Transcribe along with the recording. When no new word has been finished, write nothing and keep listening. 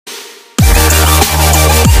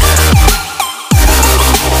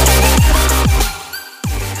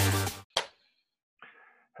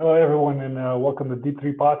Hello, everyone, and welcome to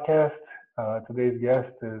D3 Podcast. Today's guest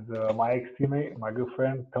is my ex-teammate, my good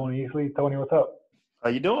friend, Tony Easley. Tony, what's up? How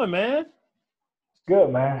you doing, man? Good,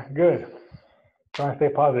 man. Good. Trying to stay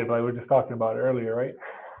positive, like we were just talking about earlier, right?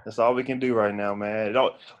 That's all we can do right now, man.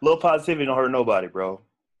 Little positivity don't hurt nobody, bro.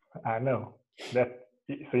 I know. So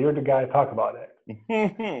you're the guy to talk about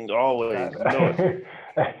that. Always, you know it.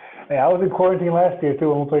 Hey, I was in quarantine last year, too,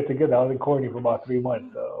 when we played together. I was in quarantine for about 3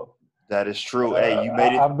 months, so That is true. Hey, you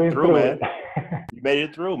made it I've been through, through it. man. You made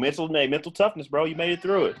it through. Mental toughness, bro. You made it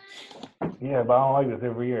through it. Yeah, but I don't like this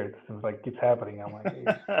every year. It seems like it keeps happening. I'm like, hey,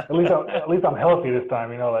 at least I'm healthy this time.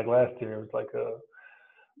 Like last year, it was like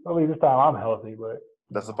at least this time I'm healthy. But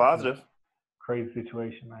That's a positive. crazy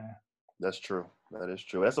situation, man. That's true. That is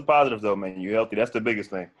true. That's a positive, though, man. You're healthy. That's the biggest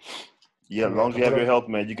thing. Yeah, as long as you have your health,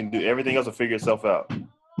 man, you can do everything else will figure itself out.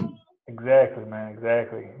 Exactly, man.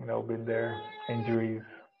 Exactly. Been there, injuries,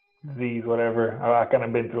 disease, whatever. I kind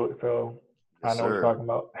of been through it, so Yes, I know what you're sir. talking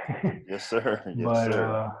about. Yes, sir. Yes, But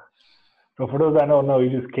sir. so for those that don't know,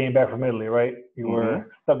 you just came back from Italy, right? You Mm-hmm. were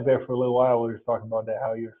stuck there for a little while. We were talking about that,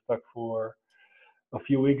 how you were stuck for a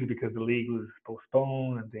few weeks because the league was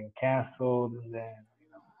postponed and then canceled, and then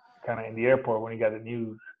kind of in the airport when you got the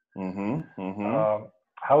news. Mm-hmm. Mm-hmm.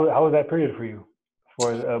 How was that period for you,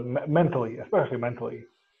 for mentally, especially mentally?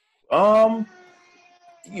 Um,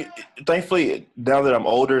 Thankfully, now that I'm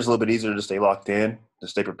older, it's a little bit easier to stay locked in, to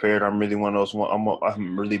stay prepared. I'm really one of those.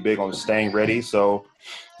 I'm really big on staying ready. So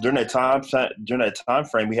during that time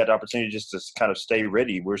frame, we had the opportunity just to kind of stay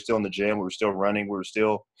ready. We were still in the gym. We were still running. We were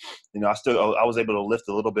still, I was able to lift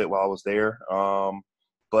a little bit while I was there.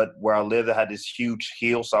 But where I lived, I had this huge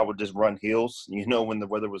hill, so I would just run hills, when the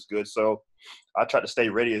weather was good. So I tried to stay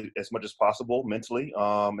ready as much as possible, mentally,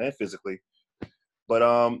 and physically.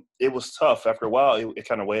 But it was tough. After a while, it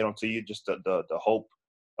kind of weighed onto you. Just the hope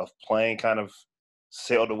of playing kind of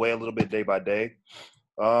sailed away a little bit day by day.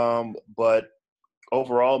 But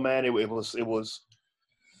overall, man, it was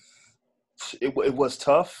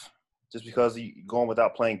tough. Just because going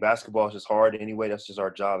without playing basketball is just hard anyway. That's just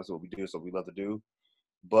our job. That's what we do. It's what we love to do.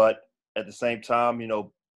 But at the same time,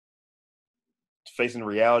 facing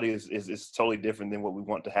reality is totally different than what we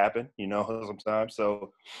want to happen. Sometimes.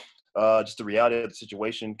 So just the reality of the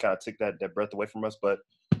situation kind of took that breath away from us. But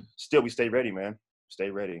still, we stay ready, man. Stay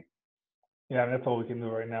ready. Yeah, and that's all we can do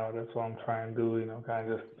right now. That's what I'm trying to do.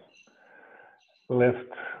 Kind of just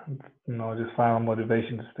lift. Just find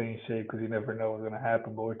motivation to stay in shape because you never know what's gonna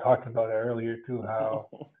happen. But we are talking about it earlier too. How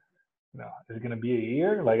it's gonna be a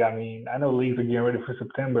year. Like I know leagues are getting ready for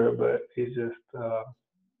September, but it's just I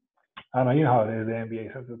don't know. You know how it is. The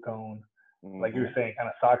NBA sets the tone. Like you're saying, kind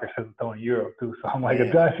of soccer sets the tone in Europe too. So I'm like,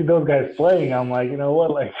 if I see those guys playing, I'm like, you know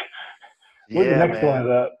what, like. When the next one is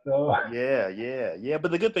up. So. Yeah.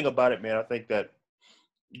 But the good thing about it, man, I think that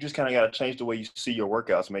you just kind of got to change the way you see your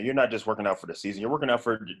workouts, man. You're not just working out for the season. You're working out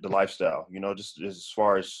for the lifestyle, just as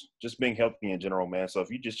far as just being healthy in general, man. So if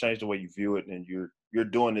you just change the way you view it and you're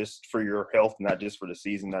doing this for your health, not just for the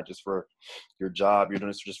season, not just for your job, you're doing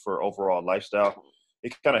this just for overall lifestyle,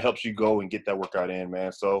 it kind of helps you go and get that workout in,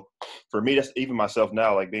 man. So for me, that's even myself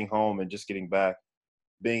now, like being home and just getting back,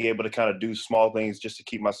 being able to kind of do small things just to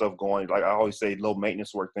keep myself going. Like I always say, low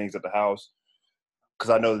maintenance work things at the house, because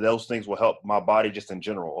I know those things will help my body just in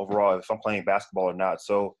general, overall, if I'm playing basketball or not.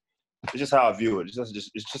 So it's just how I view it. It's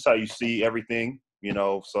just how you see everything,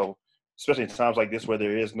 So especially in times like this where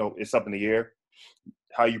it's up in the air,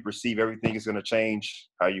 how you perceive everything is going to change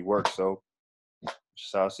how you work. So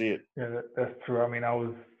just how I see it. Yeah, that's true. I mean, I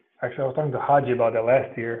was talking to Haji about that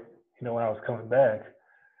last year. When I was coming back,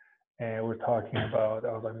 and we're talking about.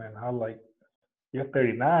 I was like, man, you're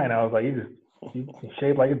 39. I was like, you in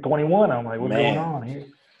shape like you're 21. I'm like, what's going on here,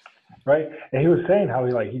 right? And he was saying how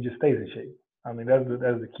he just stays in shape. I mean, that's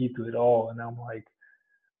the key to it all. And I'm like,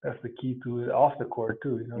 that's the key to it off the court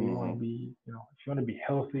too. You want to be, if you want to be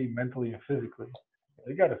healthy mentally and physically,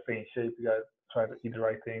 you got to stay in shape. You got to try to eat the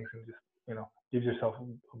right things and just, give yourself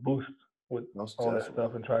a boost with all that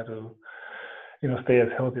stuff and try to, stay as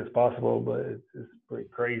healthy as possible. But it's pretty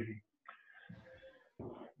crazy.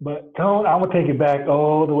 But Tone, I'm gonna take it back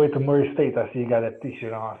all the way to Murray State. I see you got that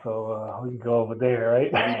T-shirt on, so we can go over there,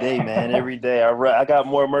 right? Every day, man. Every day. I got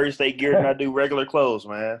more Murray State gear than I do regular clothes,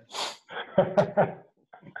 man. All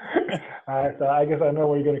right, so I guess I know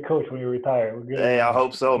where you're gonna coach when you retire. We're good. Hey, I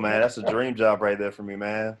hope so, man. That's a dream job right there for me,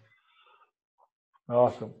 man.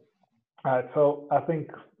 Awesome. All right, so I think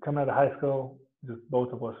coming out of high school, just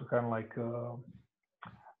both of us were kind of like, I'm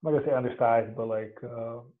not gonna say undersized, but like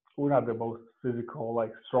we're not the most physical,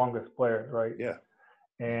 like strongest players, right? Yeah.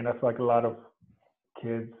 And I feel like a lot of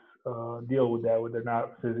kids deal with that when they're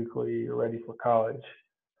not physically ready for college.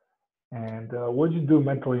 And what did you do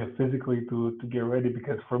mentally and physically to get ready?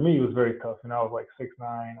 Because for me, it was very tough. You know, I was like 6'9".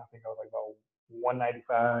 I think I was like about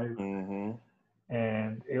 195, Mm-hmm.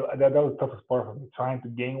 and that was the toughest part for me, trying to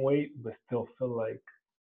gain weight but still feel like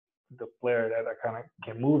the player that I kind of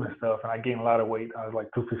can move and stuff. And I gained a lot of weight. I was like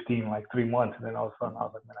 215 like 3 months, and then all of a sudden I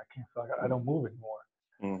was like, man, I can't feel like I don't move anymore.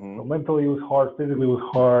 Mm-hmm. So mentally it was hard, physically it was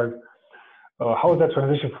hard. How was that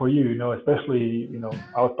transition for you? You know, especially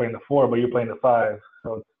I was playing the four, but you're playing the five,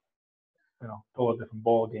 so it's totally different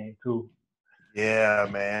ball game too. Yeah,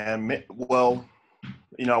 man. Well,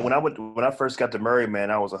 when I first got to Murray,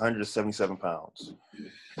 man, I was 177 pounds,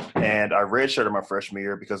 and I redshirted my freshman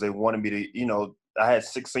year because they wanted me to, I had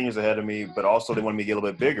 6 seniors ahead of me, but also they wanted me to get a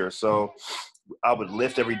little bit bigger. So I would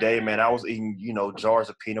lift every day, man. I was eating, jars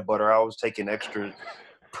of peanut butter. I was taking extra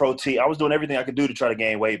protein. I was doing everything I could do to try to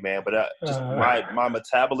gain weight, man. But just Uh, my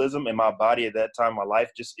metabolism and my body at that time in my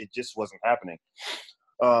life, it just wasn't happening.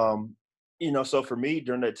 Um, so for me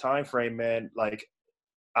during that time frame, man, like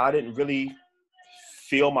I didn't really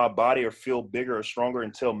feel my body or feel bigger or stronger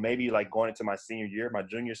until maybe like going into my senior year, my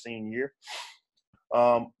junior, senior year.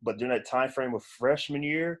 But during that time frame of freshman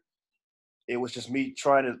year, it was just me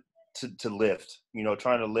trying to lift,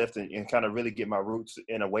 trying to lift and kind of really get my roots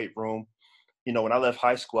in a weight room. When I left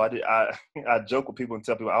high school, I joke with people and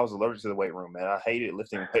tell people I was allergic to the weight room, man. I hated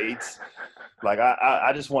lifting weights. Like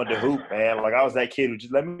I just wanted to hoop, man. Like I was that kid who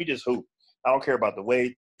just let me just hoop. I don't care about the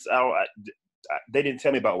weights. They didn't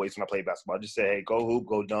tell me about weights when I played basketball. I just said, hey, go hoop,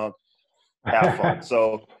 go dunk, have fun.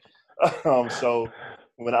 So, so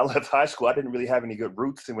when I left high school, I didn't really have any good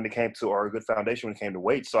roots when it came to, or a good foundation when it came to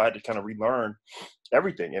weights. So I had to kind of relearn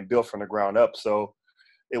everything and build from the ground up. So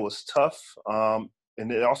it was tough.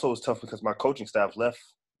 And it also was tough because my coaching staff left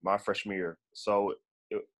my freshman year. So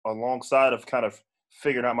alongside of kind of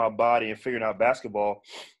figuring out my body and figuring out basketball,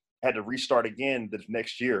 I had to restart again the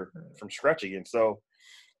next year from scratch again. So,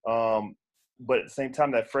 but at the same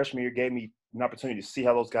time, that freshman year gave me an opportunity to see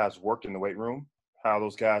how those guys worked in the weight room, how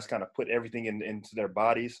those guys kind of put everything into their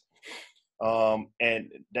bodies.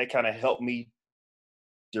 And that kind of helped me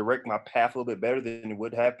direct my path a little bit better than it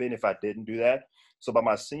would have been if I didn't do that. So by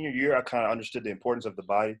my senior year, I kind of understood the importance of the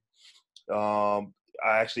body. I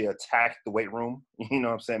actually attacked the weight room. You know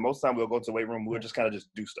what I'm saying? Most of the time we'll go to the weight room, we'll just kind of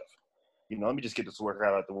just do stuff. Let me just get this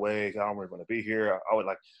workout out of the way. I don't really want to be here. I would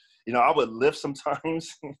I would lift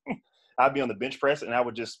sometimes. I'd be on the bench press and I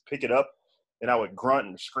would just pick it up and I would grunt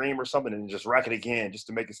and scream or something and just rack it again just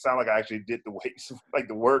to make it sound like I actually did the weights, like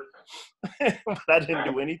the work. But I didn't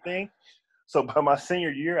do anything. So by my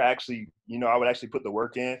senior year, I would actually put the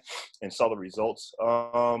work in and saw the results.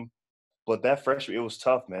 But that freshman, it was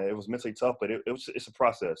tough, man. It was mentally tough, but it's a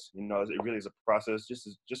process. It really is a process.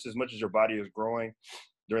 Just as much as your body is growing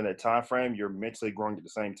during that time frame, you're mentally growing at the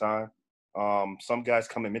same time. Some guys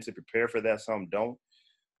come in mentally prepared for that, some don't.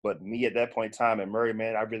 But me at that point in time at Murray,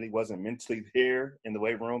 man, I really wasn't mentally there in the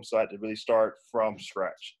weight room, so I had to really start from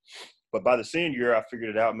scratch. But by the senior year, I figured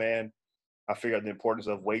it out, man. I figured out the importance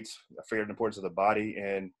of weights. I figured out the importance of the body,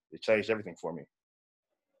 and it changed everything for me.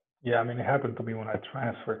 yeah, I mean, it happened to me when I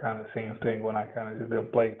transferred, kind of the same thing when I kind of just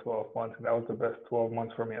didn't play 12 months, and that was the best 12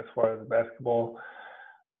 months for me as far as basketball.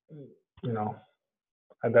 You know,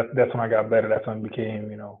 and that's when I got better. That's when I became,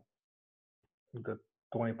 the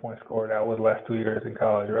 20-point scorer that I was last 2 years in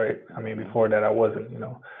college, right? I mean, before that I wasn't.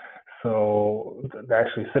 So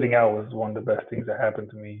actually sitting out was one of the best things that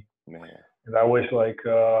happened to me. Man. And I wish when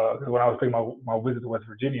I was taking my visit to West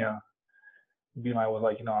Virginia, BMI was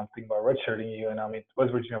like, I'm thinking about redshirting you. And I mean,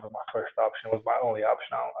 West Virginia was my first option. It was my only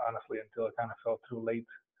option, honestly, until it kind of fell through late.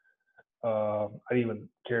 I didn't even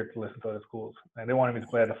care to listen to other schools. And they wanted me to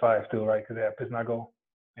play at the five still, right? Because they had Pisnago.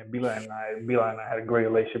 And Bila and I had a great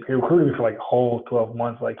relationship. He recruited me for like a whole 12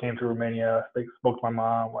 months. Like came to Romania, spoke to my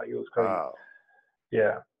mom. Like it was crazy. Wow.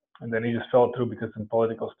 Yeah. And then he just fell through because of some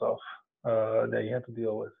political stuff that he had to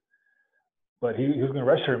deal with. But he was going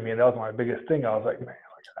to redshirt me, and that was my biggest thing. I was like, man,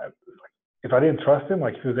 if I didn't trust him,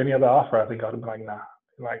 like if it was any other offer, I think I'd have been like, nah.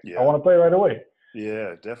 Like I want to play right away.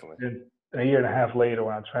 Yeah, definitely. And a year and a half later,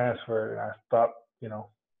 when I transferred and I stopped, and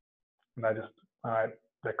I just, all right,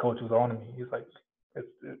 that coach was on me. He's like,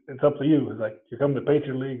 it's up to you. It's like you're coming to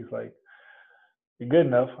Patriot League. It's like you're good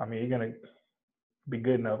enough. I mean, you're gonna be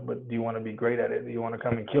good enough, but do you want to be great at it? Do you want to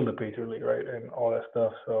come and kill the Patriot League, right? And all that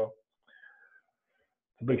stuff. So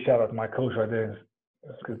it's a big shout out to my coach right there.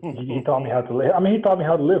 Because he taught me how to live. I mean, he taught me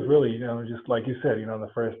how to live, really. Just like you said, the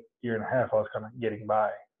first year and a half, I was kind of getting by.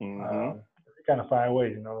 Mm-hmm. You kind of find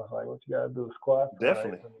ways, it's like what you got to do, squat.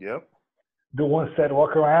 Definitely. Right? Yep. do one set,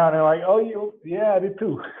 walk around, and like, oh, yeah, I did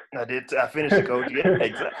too. I finished the coach. Yeah,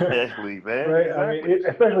 exactly, man. Right. I mean, Exactly.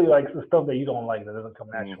 especially like the stuff that you don't like that doesn't come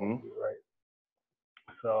natural Mm-hmm. to you, right?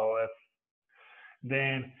 So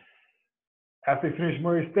then after you finish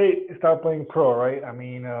Murray State, you start playing pro, right? I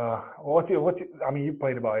mean, I mean, you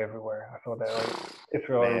played about everywhere. I saw that, right?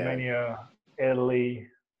 Israel, Man, Romania, Italy,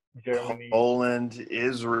 Germany, Poland,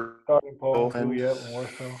 Israel, starting Poland too. and Yep,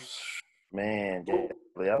 Warsaw. man, yeah,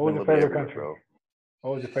 What I've was been a your little bit favorite everywhere, country? bro.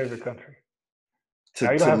 What was your favorite country? To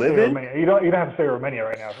Now you don't to have to say live in, Romania. You don't have to say Romania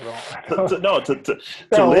right now. So don't. no, to to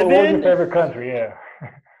No, live what was your in, favorite country? Yeah.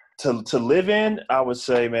 to live in, I would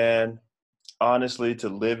say, man, honestly, to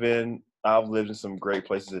live in, I've lived in some great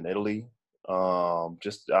places in Italy.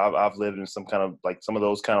 Just I've lived in some kind of like some of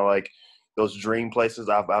those kind of like those dream places.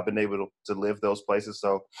 I've been able to live those places.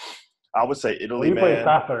 So I would say Well, Italy, you played man.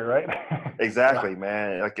 soccer, right? So, Exactly,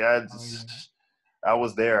 man. Like I mean, I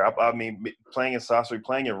was there. I mean, playing in Sassari,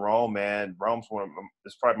 playing in Rome, man. Rome's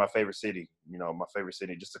it's probably my favorite city. You know, my favorite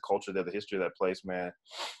city. Just the culture there, the history of that place, man,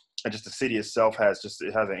 and just the city itself it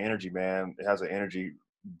has an energy, man. It has an energy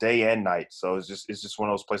day and night. So it's just one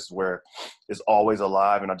of those places where it's always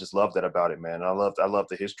alive, and I just love that about it, man. I love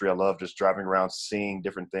the history. I love just driving around, seeing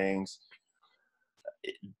different things.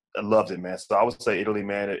 I loved it, man. So I would say Italy,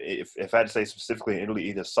 man. If I had to say specifically Italy,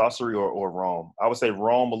 either Sassari or Rome. I would say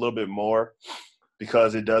Rome a little bit more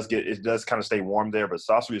because it does kind of stay warm there. But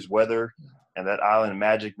Sassari's weather and that island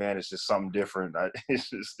magic, man, is just something different.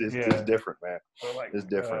 It's yeah. different, man. So like, It's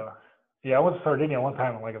different. yeah, I went to Sardinia one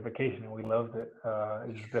time on like a vacation, and we loved it.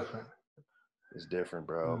 It's just different. It's different, It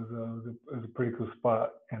bro. was, it was a pretty cool spot.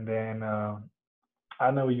 And then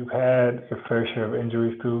I know you've had your fair share of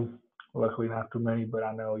injuries too. Luckily, not too many, but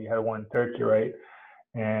I know you had one in Turkey, right?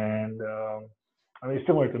 And I mean, it's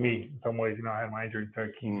similar to me in some ways. You know, I had my injury in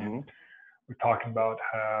Turkey, and Mm-hmm. we're talking about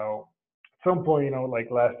how at some point, you know,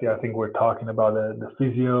 like last year, I think we are talking about the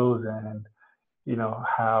physios and you know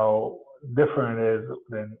how different it is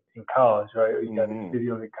than in college, right? You got these Mm-hmm.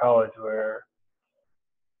 physios in college where,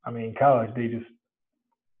 I mean, in college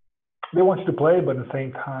they want you to play, but at the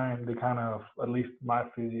same time, they kind of, at least my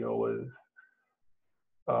physio was,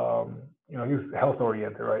 you know, he was health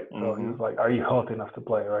oriented, right? So he Mm-hmm. was like, "Are you healthy enough to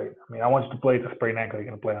play?" Right? I mean, I want you to play to sprain ankle, you're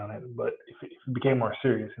gonna play on it. But if it became more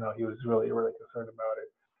serious, you know, he was really, really concerned about it.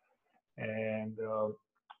 And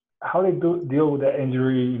how they deal with that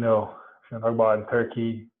injury, you know, if you talk about in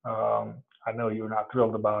Turkey, I know you were not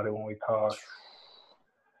thrilled about it when we talked.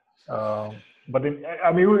 But then,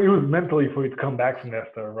 I mean, it was mentally for you to come back from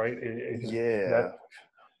that stuff, right? It just that.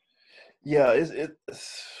 Yeah. Yeah.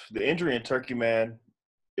 It's the injury in Turkey, man.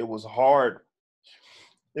 It was hard.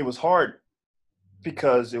 It was hard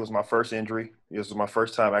because it was my first injury. It was my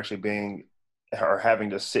first time actually being or having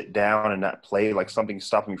to sit down and not play, like something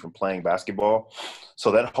stopping me from playing basketball.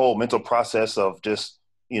 So that whole mental process of just,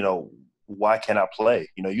 you know, why can't I play?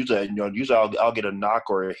 Usually I'll get a knock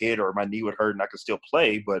or a hit or my knee would hurt and I can still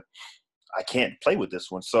play, but I can't play with this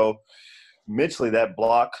one. So mentally that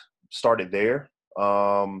block started there.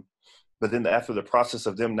 But then after the process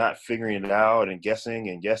of them not figuring it out and guessing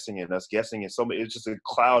and guessing and us guessing and it was just a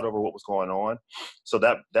cloud over what was going on. So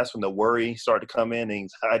that's when the worry started to come in, the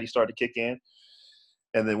anxiety started to kick in.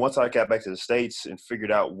 And then once I got back to the States and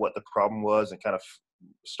figured out what the problem was and kind of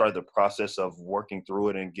started the process of working through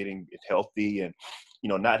it and getting it healthy and, you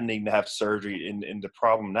know, not needing to have surgery and the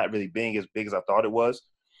problem not really being as big as I thought it was,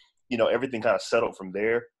 you know, everything kind of settled from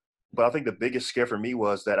there. But I think the biggest scare for me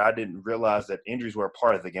was that I didn't realize that injuries were a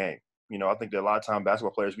part of the game. You know, I think that a lot of time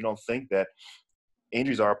basketball players, we don't think that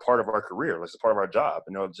injuries are a part of our career. Like it's a part of our job.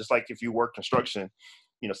 You know, just like if you work construction,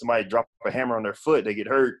 you know, somebody drop a hammer on their foot, they get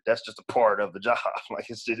hurt. That's just a part of the job. Like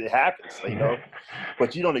it happens, you know,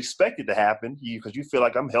 but you don't expect it to happen because you feel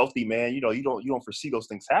like I'm healthy, man. You know, you don't foresee those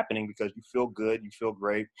things happening because you feel good, you feel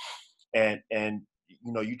great. And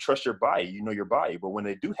you know, you trust your body, you know your body. But when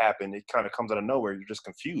they do happen, it kind of comes out of nowhere. You're just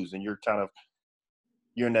confused and you're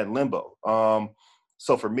in that limbo.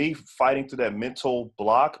 So for me, fighting through that mental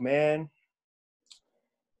block, man,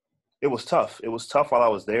 it was tough. It was tough while I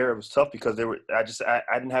was there. It was tough because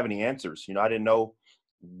I didn't have any answers. You know, I didn't know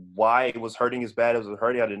why it was hurting as bad as it was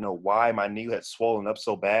hurting. I didn't know why my knee had swollen up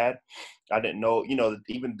so bad. I didn't know, you know,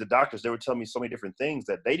 even the doctors, they were telling me so many different things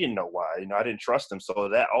that they didn't know why. You know, I didn't trust them. So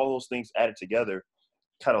that all those things added together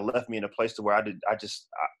kind of left me in a place to where I didn't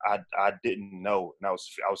know. And I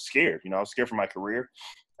was scared. You know, I was scared for my career.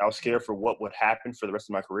 I was scared for what would happen for the rest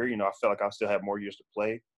of my career. You know, I felt like I still had more years to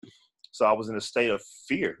play. So I was in a state of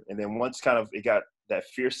fear. And then once kind of it got that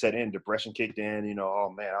fear set in, depression kicked in, you know,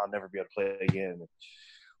 oh man, I'll never be able to play again.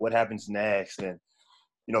 What happens next? And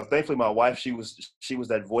thankfully my wife, she was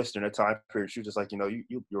that voice during that time period. She was just like,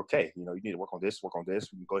 you're okay. You need to work on this. We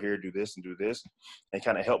can go here, do this, and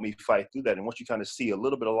kind of help me fight through that. And once you kind of see a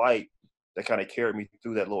little bit of light, that kind of carried me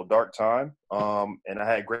through that little dark time. And I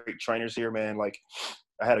had great trainers here, man. Like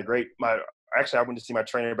I had I went to see my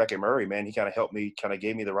trainer back at Murray, man. He kind of helped me, kind of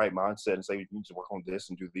gave me the right mindset and say, you need to work on this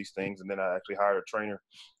and do these things. And then I actually hired a trainer,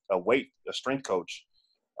 a strength coach,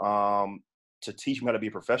 to teach me how to be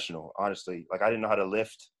a professional, honestly. Like I didn't know how to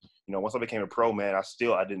lift. Once I became a pro, man, I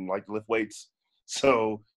didn't like to lift weights.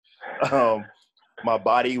 So my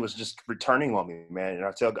body was just returning on me, man. And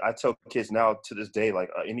I tell kids now to this day,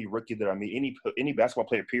 like any rookie that I meet, any basketball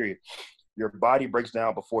player, period, your body breaks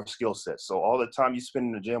down before skill sets. So all the time you spend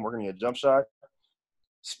in the gym working on your jump shot,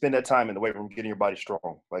 spend that time in the weight room getting your body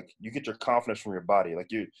strong. Like you get your confidence from your body. Like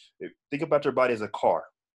you think about your body as a car.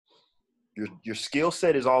 Your skill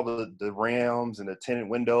set is all the rims and the tinted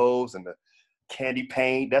windows and the candy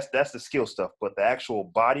paint. That's the skill stuff. But the actual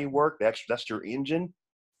body work, that's your engine.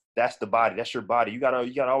 That's the body. That's your body. You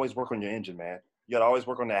gotta always work on your engine, man. You gotta always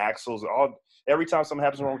work on the axles. Every time something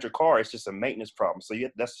happens wrong with your car, it's just a maintenance problem. So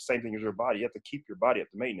that's the same thing as your body. You have to keep your body up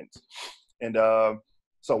to maintenance. And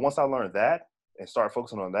so once I learned that and started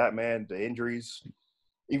focusing on that, man, the injuries,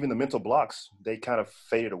 even the mental blocks, they kind of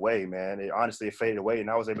faded away, man. It faded away, and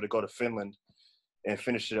I was able to go to Finland and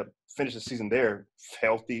finish the season there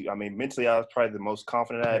healthy. I mean, mentally, I was probably the most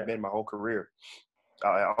confident I had been my whole career.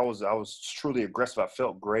 I was truly aggressive. I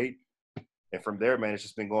felt great, and from there, man, it's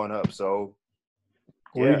just been going up. So,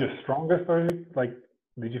 were you the strongest, or like,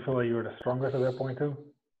 did you feel like you were the strongest at that point too,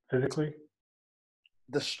 physically?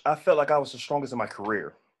 I felt like I was the strongest in my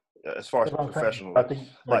career, as far as professional. I think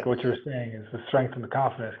like what you're saying is the strength and the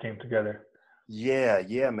confidence came together.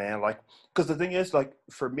 Yeah, man. Like, because the thing is, like,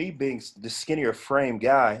 for me being the skinnier frame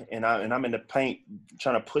guy, and I'm in the paint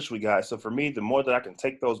trying to push with guys. So for me, the more that I can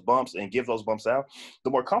take those bumps and give those bumps out, the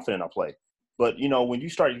more confident I play. But when you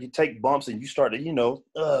take bumps and you start to hit me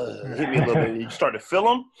a little bit, and you start to feel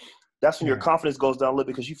them. That's when your confidence goes down a little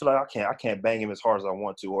bit because you feel like I can't bang him as hard as I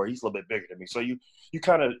want to, or he's a little bit bigger than me. So you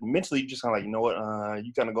kind of mentally just kind of like, you know what,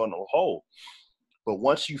 you kind of go in a hole. But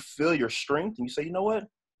once you feel your strength and you say, you know what,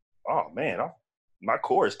 oh man, my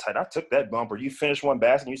core is tight. I took that bump. Or you finish one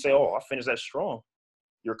basket and you say, oh, I finished that strong.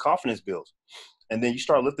 Your confidence builds. And then you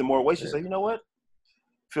start lifting more weights. You say, you know what?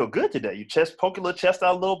 Feel good today. You poke your little chest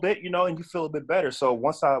out a little bit, and you feel a bit better. So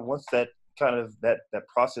once that kind of that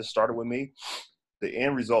process started with me, the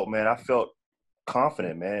end result, man, I felt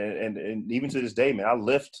confident, man. And even to this day, man, I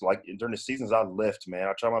lift, like during the seasons, I lift, man.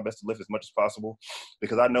 I try my best to lift as much as possible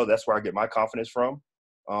because I know that's where I get my confidence from.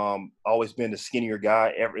 Always been the skinnier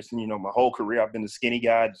guy my whole career. I've been the skinny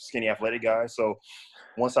guy, the skinny athletic guy. So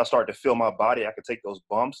once I start to feel my body, I could take those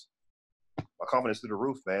bumps, my confidence through the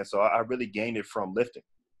roof, man. So I really gained it from lifting.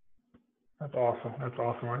 That's awesome. That's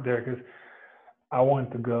awesome right there. Because I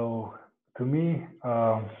want to go, to me,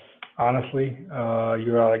 honestly,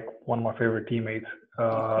 you're like one of my favorite teammates.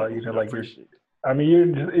 It's just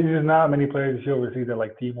not many players you ever see that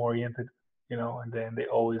like team oriented, and then they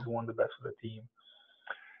always want the best for the team.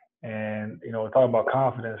 And, we're talking about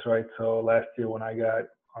confidence, right? So last year when I got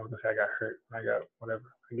hurt, whatever,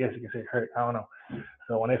 I guess you can say hurt, I don't know.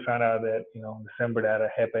 So when they found out that, in December that I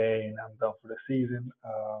had Hep A and I'm done for the season,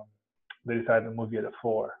 they decided to move you to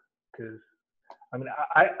 4. Because,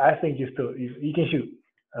 I think you can shoot.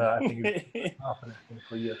 I think it's a confidence thing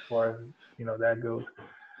for you as far as, that goes.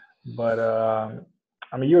 But,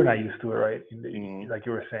 you're not used to it, right? Like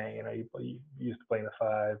you were saying, you used to play in the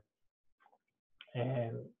 5.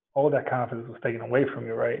 And all that confidence was taken away from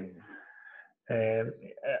you, right? And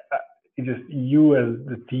it just, you as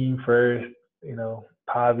the team first,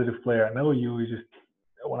 positive player. I know you. It's just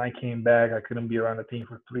when I came back, I couldn't be around the team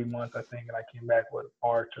for 3 months, I think, and I came back with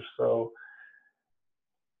March or so.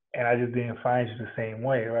 And I just didn't find you the same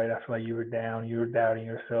way, right? I feel like you were down, you were doubting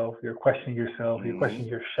yourself, you're questioning yourself, you're questioning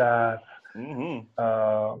your shots,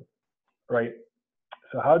 right?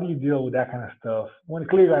 So how do you deal with that kind of stuff? When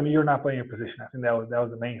clearly, you're not playing your position. I think that was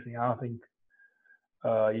the main thing. I don't think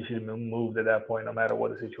you should have moved at that point, no matter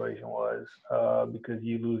what the situation was, because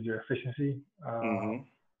you lose your efficiency.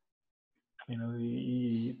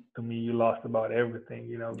 To me, you lost about everything,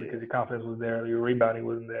 because your confidence was there, your rebounding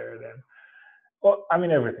wasn't there.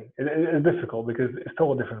 Everything. It's difficult because it's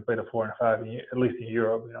totally different to play the 4 and 5, at least in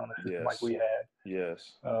Europe, in a system like we had.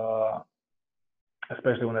 Yes.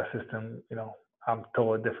 Especially when that system, I'm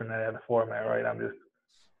totally different than the format, right? I'm going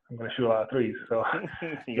to shoot a lot of threes. So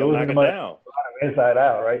it was a lot of inside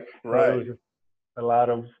out, right? Right. So it was just a lot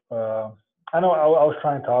of, I know I was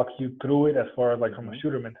trying to talk you through it as far as like from a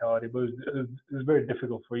shooter mentality, but it was very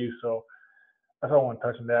difficult for you. So that's why I want to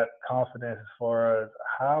touch on that confidence as far as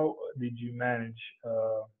how did you manage,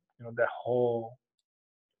 that whole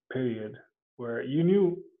period where you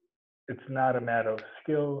knew it's not a matter of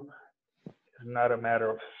skill, it's not a matter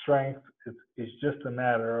of strength, it's just a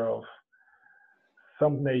matter of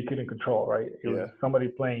something that you couldn't control, right? It was Yeah. somebody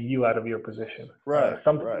playing you out of your position, Right.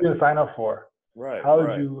 something Right. you didn't sign up for. Right. How did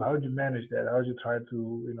Right. you manage that? How did you try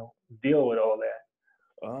to deal with all that?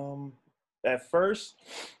 At first,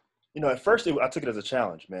 I took it as a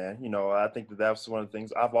challenge, man. I think that was one of the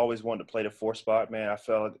things I've always wanted to play the four spot, man. I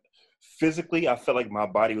felt like physically, I felt like my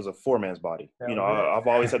body was a four man's body. That was it. I've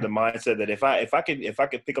always had the mindset that if I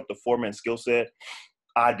could pick up the four man skill set,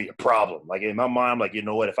 I'd be a problem. Like in my mind, I'm like, you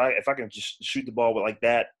know what? If I can just shoot the ball with like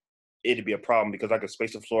that, it'd be a problem because I could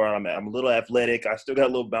space the floor out. I'm a little athletic. I still got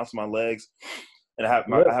a little bounce in my legs, and I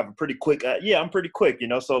have a pretty quick. I'm pretty quick.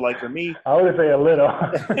 So like for me, I would say a little.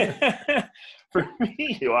 for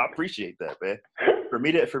me, I appreciate that, man. For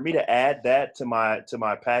me to add that to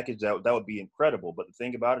my package, that would be incredible. But the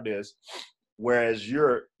thing about it is, whereas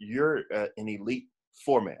you're an elite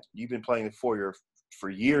four man, you've been playing the for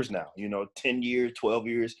years now. 10 years, 12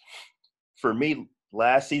 years. For me,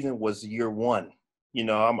 last season was year one.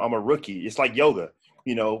 I'm a rookie. It's like yoga.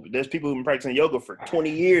 There's people who've been practicing yoga for 20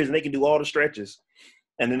 years and they can do all the stretches.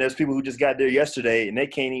 And then there's people who just got there yesterday and they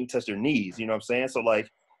can't even touch their knees. You know what I'm saying? So like,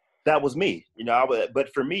 that was me.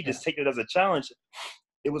 But for me, just taking it as a challenge,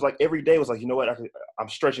 it was like every day was like, you know what? I'm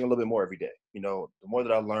stretching a little bit more every day. The more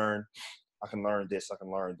that I learn, I can learn this, I can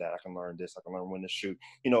learn that, I can learn this, I can learn when to shoot.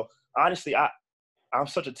 Honestly, I'm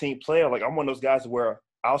such a team player. Like I'm one of those guys where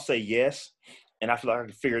I'll say yes, and I feel like I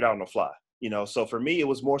can figure it out on the fly. So for me, it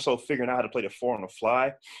was more so figuring out how to play the four on the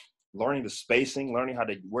fly, learning the spacing, learning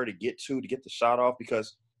where to get the shot off.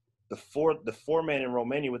 Because the four man in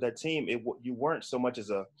Romania with that team, you weren't so much as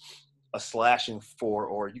a slashing four,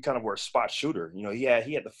 or you kind of were a spot shooter. He had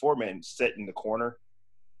the four man set in the corner,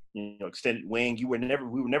 extended wing. We were never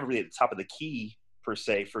really at the top of the key per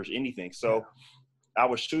se for anything. So I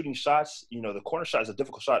was shooting shots. The corner shot is a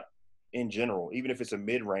difficult shot in general. Even if it's a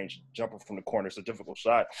mid-range jumper from the corner, it's a difficult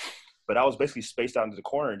shot. But I was basically spaced out into the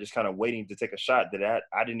corner and just kind of waiting to take a shot that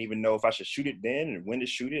I didn't even know if I should shoot it then and when to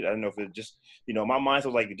shoot it. I didn't know if it just, my mind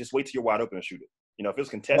was like, just wait till you're wide open and shoot it. If it's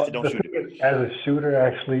contested, don't shoot it. As a shooter,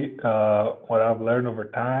 actually, what I've learned over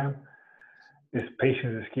time is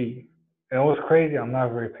patience is key. And it was crazy. I'm not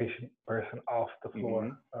a very patient person off the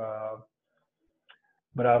floor. Mm-hmm.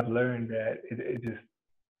 But I've learned that it just,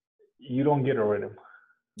 you don't get a rhythm.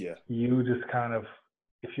 Yeah. You just kind of,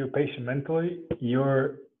 if you're patient mentally,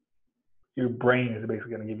 your brain is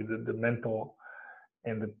basically going to give you the mental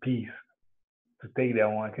and the peace to take that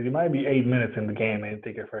one. Because you might be 8 minutes in the game and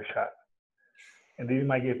take your first shot. And then you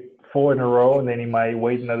might get 4 in a row, and then you might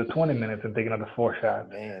wait another 20 minutes and take another 4 shots.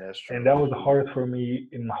 Man, that's true. And that was the hardest for me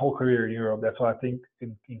in my whole career in Europe. That's why I think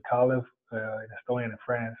in Kalev, in Estonia and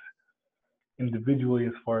France, individually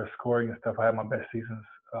as far as scoring and stuff, I had my best seasons.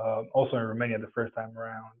 Also in Romania the first time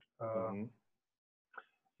around,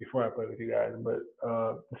 before I played with you guys. But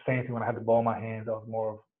the same thing when I had the ball in my hands, I was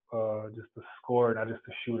more of just a scorer, not just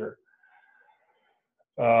a shooter.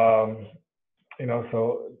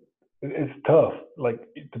 So it's tough, like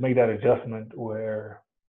to make that adjustment where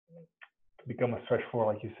to become a stretch four,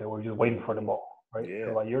 like you said, where you're just waiting for the ball, right? Yeah.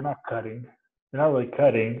 So like you're not really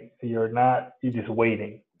cutting, you're just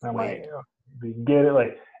waiting. And I'm like, do you get it?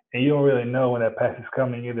 Like, and you don't really know when that pass is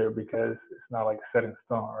coming either because it's not like set in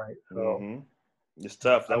stone, right? So it's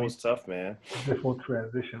tough. That was tough, man. Difficult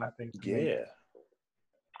transition, I think. Yeah.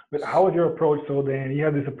 But how was your approach? So then you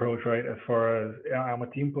have this approach, right? As far as I'm a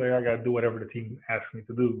team player, I got to do whatever the team asks me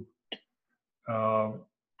to do.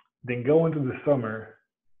 Then go into the summer.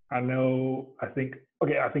 I think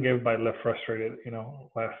everybody left frustrated,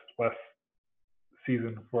 last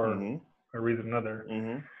season for a reason or another.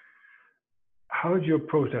 Mm-hmm. How did you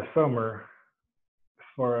approach that summer as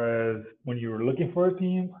far as when you were looking for a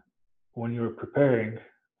team, when you were preparing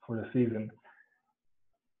for the season?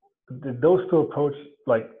 Did those two approach,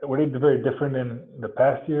 were they very different in the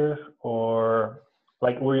past years? Or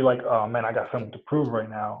were you like, oh man, I got something to prove right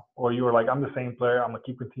now? Or you were like, I'm the same player, I'm gonna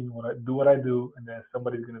keep continuing what I do, and then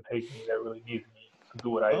somebody's gonna take me that really needs me to do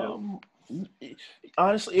what I do?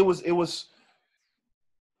 Honestly, it was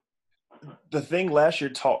the thing last year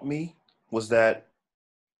taught me was that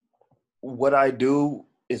what I do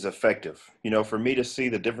is effective. For me to see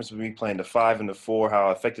the difference between playing the 5 and the 4, how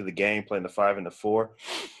I affected the game playing the 5 and the 4,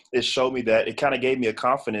 it showed me that it kind of gave me a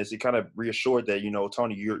confidence. It kind of reassured that,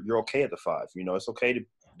 Tony, you're okay at the 5. It's okay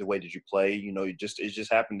the way that you play. It just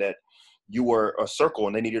happened that you were a circle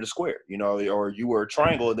and they needed a square, you know, or you were a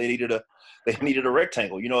triangle and they needed a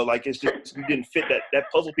rectangle, you know, like it's just you didn't fit that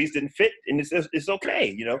puzzle piece didn't fit, and it's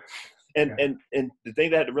okay, you know. And Yeah. and the thing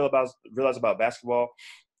that I had to realize about basketball,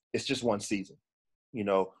 it's just one season, you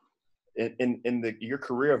know. In your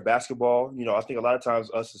career of basketball, you know, I think a lot of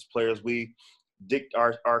times us as players,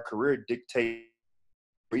 our career dictate,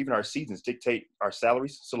 or even our seasons dictate our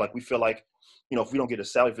salaries. So like we feel like, you know, if we don't get a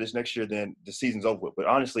salary for this next year, then the season's over with. But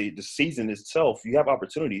honestly, the season itself, you have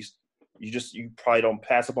opportunities. You probably don't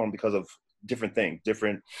pass up on them because of different things,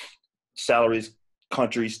 different salaries,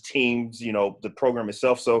 countries, teams, you know, the program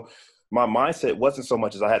itself. So my mindset wasn't so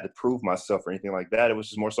much as I had to prove myself or anything like that. It was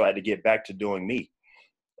just more so I had to get back to doing me.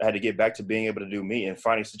 I had to get back to being able to do me and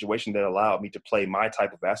finding a situation that allowed me to play my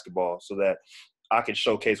type of basketball so that I could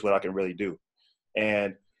showcase what I can really do.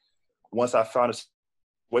 And once I found a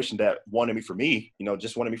situation that wanted me for me, you know,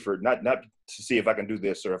 just wanted me for not to see if I can do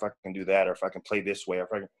this or if I can do that or if I can play this way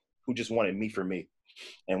or who just wanted me for me.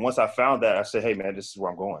 And once I found that, I said, hey, man, this is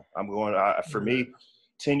where I'm going. For me,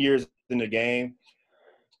 10 years in the game,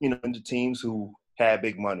 you know, into teams who had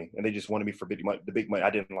big money and they just wanted me for big money, the big money. I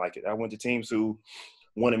didn't like it. I went to teams who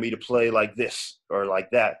wanted me to play like this or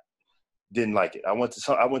like that. Didn't like it. I went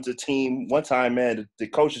to a team one time, man, the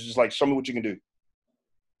coach is just like, show me what you can do.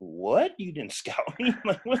 What? You didn't scout me?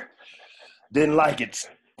 Like, what? Didn't like it.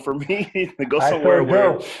 For me to go somewhere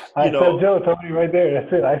where, I saw Joe told me right there.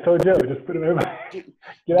 That's it. I saw Joe. Just put him in.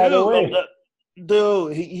 Get out of the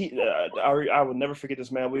way. I will never forget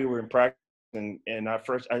this, man. We were in practice, and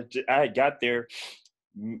I got there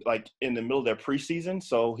like in the middle of their preseason,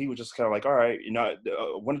 so he was just kind of like, all right, you know,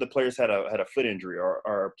 one of the players had a foot injury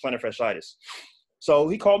or plantar fasciitis. So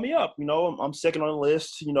he called me up. You know, I'm second on the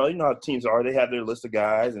list. You know how teams are. They have their list of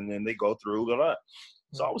guys, and then they go through. Blah, blah.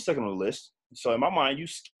 So I was second on the list. So in my mind, you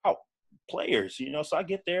scout players, you know. So I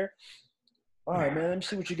get there. All right, man, let me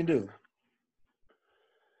see what you can do.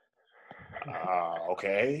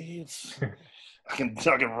 Okay. I can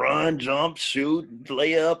run, jump, shoot,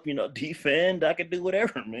 lay up, you know, defend. I can do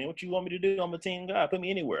whatever, man. What you want me to do? I'm a team guy. Put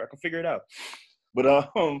me anywhere. I can figure it out. But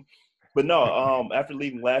no, after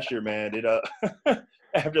leaving last year, man,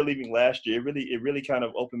 after leaving last year, it really kind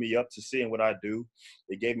of opened me up to seeing what I do.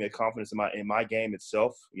 It gave me a confidence in my game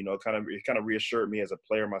itself. You know, it kind of reassured me as a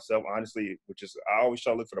player myself, honestly, which is I always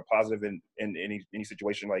try to look for the positive in any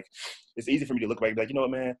situation. Like it's easy for me to look back and be like, you know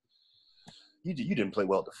what, man, you didn't play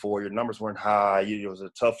well at the 4. Your numbers weren't high. It was a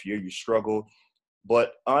tough year. You struggled.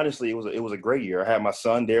 But honestly, it was a great year. I had my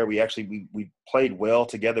son there. We played well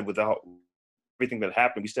together without everything that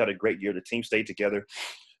happened. We still had a great year. The team stayed together.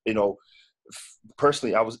 You know,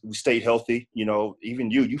 personally, we stayed healthy. You know,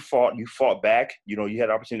 even you fought back. You know, you had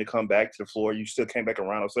an opportunity to come back to the floor. You still came back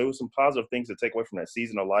around. So it was some positive things to take away from that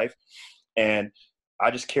season of life. And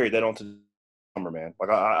I just carried that on to the summer, man.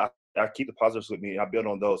 Like I keep the positives with me, and I build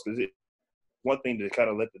on those because one thing to kind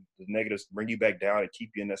of let the negatives bring you back down and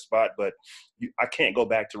keep you in that spot, but I can't go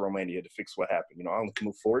back to Romania to fix what happened. You know, I only can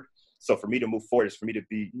move forward. So for me to move forward is for me to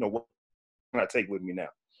be, you know, what can I take with me now?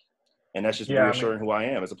 And that's just reassuring who I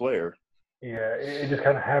am as a player. Yeah, it just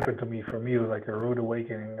kind of happened to me. For me, it was like a rude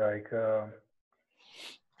awakening. Like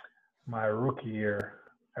my rookie year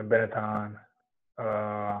at Benetton,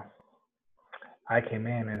 I came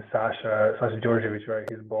in and Sasha Djordjevic, right?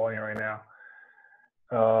 He's balling right now.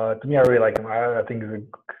 To me, I really like him. I think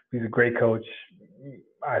he's a great coach.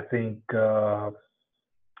 I think if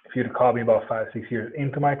you'd have called me about 5-6 years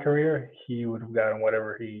into my career, he would have gotten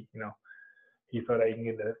whatever he thought that he can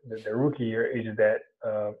get the rookie year. It's just that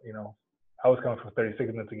you know, I was coming from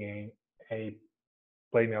 36 minutes a game, and he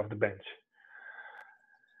played me off the bench.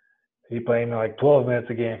 He played me like 12 minutes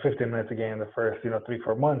a game, 15 minutes a game the first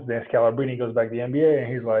 3-4 months. Then Scalabrine goes back to the NBA,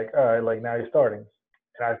 and he's like, all right, like now you're starting.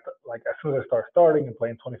 And as soon as I starting and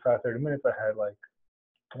playing 25, 30 minutes, I had like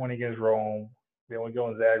 20 against Rome. Then we go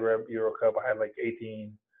in Zagreb Euro Cup, I had like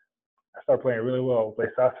 18. I started playing really well. We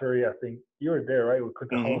played Sassari. I think you were there, right? We could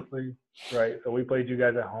Hostley, right? So we played you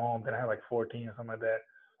guys at home. Then I had like 14 or something like that.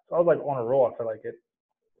 So I was like on a roll. I felt like it.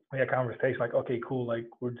 We had a conversation like, okay, cool. Like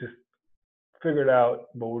we're just figured out,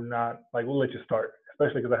 but we're not like we'll let you start,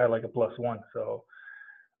 especially because I had like a +1. So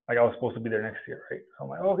like I was supposed to be there next year, right? So I'm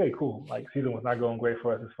like, okay, cool. Like season was not going great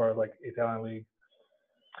for us as far as like Italian league,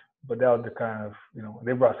 but that was the kind of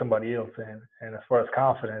they brought somebody else in, and as far as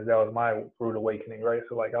confidence, that was my rude awakening, right?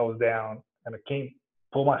 So like I was down and I can't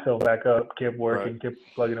pull myself back up, kept working, kept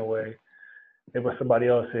plugging away. They brought somebody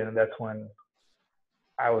else in, and that's when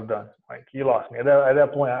I was done. Like he lost me at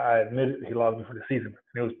that point. I admitted he lost me for the season,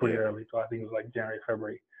 and it was pretty early, so I think it was like January,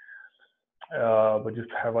 February. But just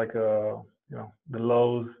to have like a the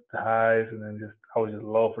lows, the highs, and then just I was just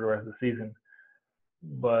low for the rest of the season.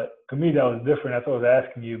 But to me, that was different. That's what I was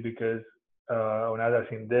asking you because when I was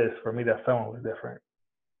asking this, for me, that summer was different.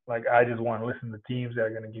 Like I just want to listen to teams that are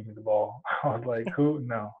gonna give me the ball. I was like, who?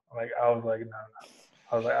 No. Like I was like, no.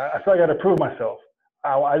 I was like, I feel like I got to prove myself.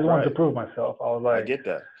 I just wanted to Right. prove myself. I was I like, get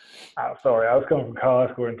that. I'm sorry. I was coming from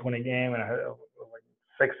college, scoring 20 game, and I had like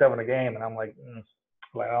 6, 7 a game, and I'm like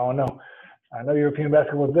I don't know. I know European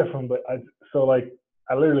basketball is different, but like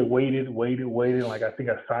I literally waited. Like I think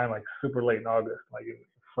I signed like super late in August, like in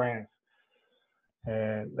France.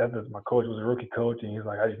 And that was my coach was a rookie coach, and he's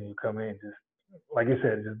like, I just need you to come in, just like you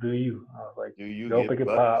said, just do you. I was like, Do you go get pick it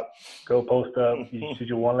buckets? pop, go post up, you shoot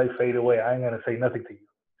your one leg fade away. I ain't gonna say nothing to you.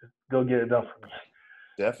 Just go get it done for me.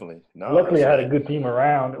 Definitely. No, Luckily, that's I had a right. good team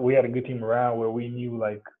around. We had a good team around where we knew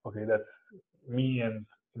like, okay, that's me and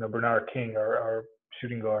Bernard King, our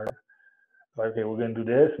shooting guard. Like, okay, we're gonna do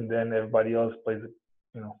this, and then everybody else plays it.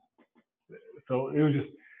 You know, so it was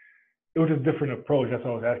just different approach. That's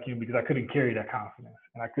what I was asking you because I couldn't carry that confidence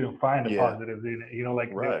and I couldn't find the Yeah. positives in it. Like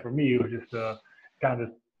Right. for me, it was just kind of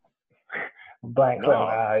just blank slate on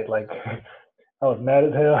my No, eye. Like I was mad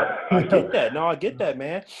as hell. I get that. No, I get that,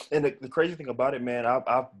 man. And the crazy thing about it, man,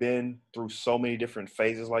 I've been through so many different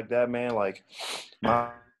phases like that, man. Like my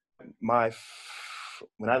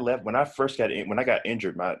when I left, when I got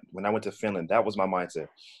injured, when I went to Finland, that was my mindset.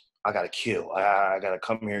 I gotta kill. I gotta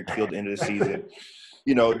come here and kill at the end of the season.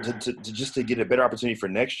 To just to get a better opportunity for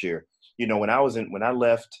next year. When I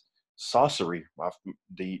left Saucery,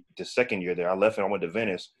 the second year there, I left and I went to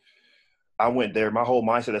Venice. I went there. My whole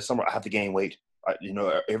mindset that summer, I have to gain weight.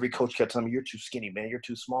 Every coach kept telling me, "You're too skinny, man. You're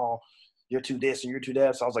too small. You're too this and you're too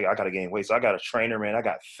that." So I was like, I gotta gain weight. So I got a trainer, man. I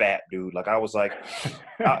got fat, dude. Like I was like,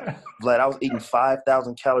 Vlad, I was eating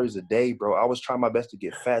 5,000 calories a day, bro. I was trying my best to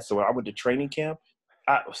get fat. So when I went to training camp,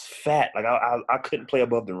 I was fat. Like I couldn't play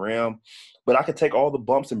above the rim, but I could take all the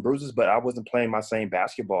bumps and bruises. But I wasn't playing my same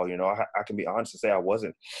basketball. I can be honest and say I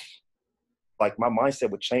wasn't. Like my mindset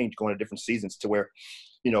would change going to different seasons to where,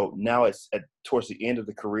 now it's towards the end of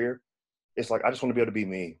the career. It's like I just want to be able to be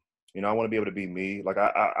me. I want to be able to be me. Like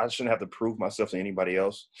I shouldn't have to prove myself to anybody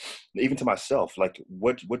else, even to myself. Like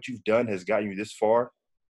what you've done has gotten you this far.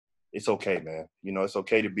 It's okay, man. It's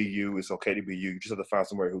okay to be you. It's okay to be you. You just have to find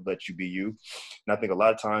somewhere who lets you be you. And I think a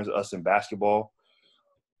lot of times us in basketball,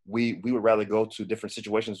 we would rather go to different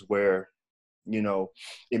situations where,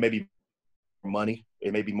 it may be money,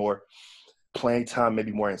 it may be more playing time,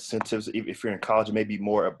 maybe more incentives. If you're in college, it may be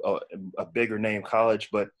more a bigger name college.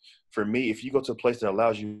 But for me, if you go to a place that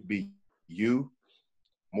allows you to be you,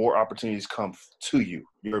 more opportunities come to you.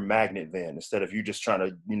 You're a magnet then, instead of you just trying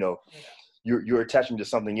to, you're attaching to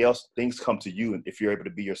something else. Things come to you, and if you're able to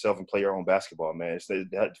be yourself and play your own basketball, man.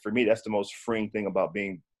 For me, that's the most freeing thing about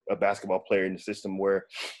being a basketball player in the system where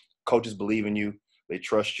coaches believe in you, they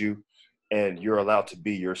trust you, and you're allowed to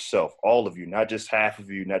be yourself. All of you, not just half of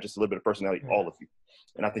you, not just a little bit of personality, Yeah. all of you.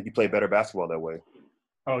 And I think you play better basketball that way.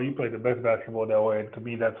 Oh, you played the best basketball that way. To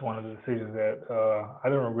me, that's one of the decisions that I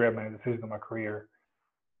don't regret many decisions in my career.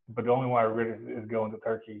 But the only one I regret is going to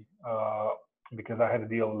Turkey because I had to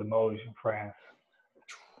deal with Limoges in France.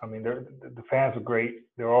 I mean, the fans were great.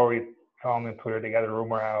 They were already telling me on Twitter they got a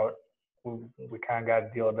rumor out. We kind of got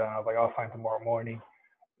a deal done. I was like, I'll sign tomorrow morning.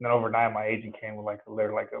 And then overnight, my agent came with like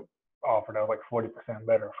a offer that was like 40%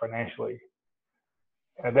 better financially.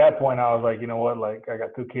 And at that point, I was like, you know what? Like, I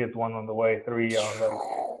got 2 kids, one on the way, three. I was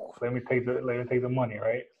like, let me take the money,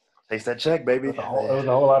 right? Takes that check, baby. It was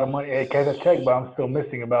a whole lot of money. Hey, catch a check, but I'm still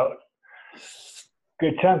missing about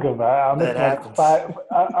good chunk of that. I'm That missing like happens. five.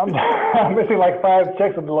 I'm missing like 5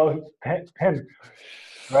 checks of the lowest 10,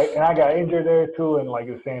 right? And I got injured there too, and like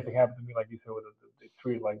the same thing happened to me, like you said, with the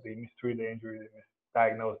treat, like they mistreated the injury, they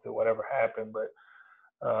misdiagnosed it, whatever happened, but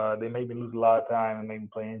they made me lose a lot of time and made me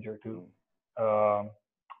play injured too. Um,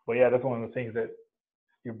 but yeah, that's one of the things that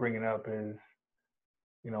you're bringing up is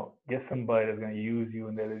get somebody that's going to use you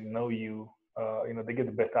and that they know you. They get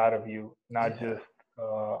the best out of you, not Yeah. just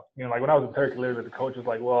like when I was in Turkey, literally the coach was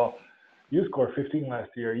like, "Well, you scored 15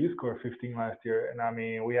 last year. You scored 15 last year." And I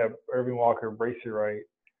mean, we have Irving Walker, Bracer, right?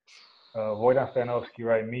 Voidan Stanovsky,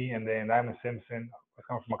 right? Me, and then Diamond Simpson,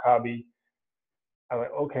 coming from Maccabi. I was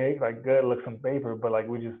like, okay, like good looks on paper, but like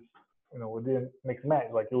we just, we didn't mix and match.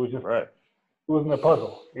 Like Right. it wasn't a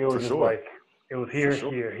puzzle. It For was just sure. like it was For here,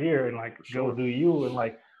 sure. here, here, and like For go sure. do you, and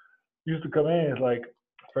like used to come in. It's like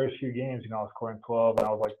first few games, I was scoring 12, and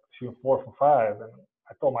I was like shooting 4 from 5, and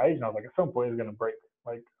I told my agent, I was like, at some point it's gonna break.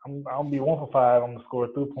 Like I'm gonna be 1 for 5. I'm gonna score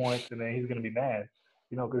 2 points, and then he's gonna be mad,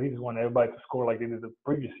 because he just wanted everybody to score like they did the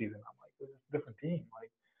previous season. I'm like, it's a different team. Like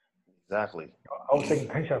Exactly. I was taking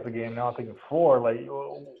 10 shots a game. Now I'm taking 4. Like,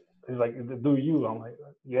 he's like, do you? I'm like,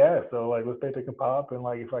 yeah. So, like, let's take a pop. And,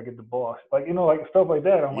 like, if I get the ball, like, like stuff like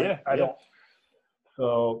that. I'm like, Yeah, I yeah, don't.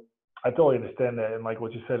 So, I totally understand that. And, like,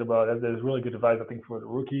 what you said about that, there's really good advice, I think, for the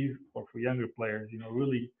rookies or for younger players.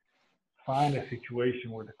 Really find a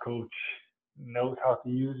situation where the coach knows how to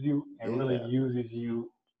use you and really yeah. uses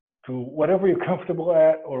you to whatever you're comfortable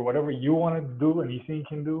at or whatever you want to do and you think you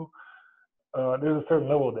can do. There's a certain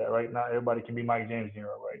level of that, right? Not everybody can be Mike James Jr.,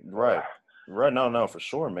 right? Right. Right. No, no, for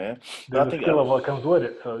sure, man. And I There's a think skill level that comes with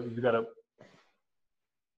it. So you got to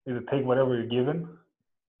either take whatever you're given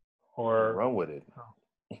or run with it. oh,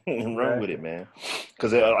 Run with exactly. it, man.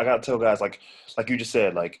 Because I gotta tell guys, like you just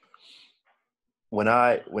said, like when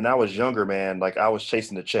I was younger, man, like I was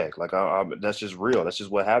chasing the check. Like that's just real. That's just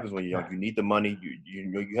what happens when you're young. Yeah. You need the money.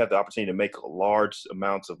 You have the opportunity to make large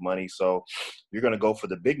amounts of money. So you're gonna go for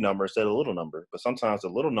the big number instead of the little number. But sometimes the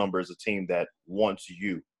little number is a team that wants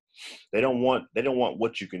you. They don't want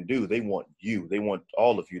what you can do. They want you. They want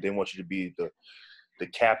all of you. They want you to be the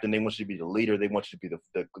captain. They want you to be the leader. They want you to be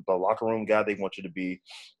the locker room guy. They want you to be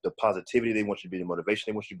the positivity. They want you to be the motivation.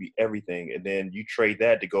 They want you to be everything. And then you trade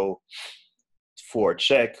that to go for a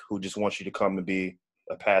check who just wants you to come and be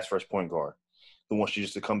a pass first point guard, who wants you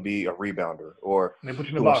just to come be a rebounder, or They put you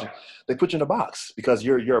in the who wants box. you, they put you in a box because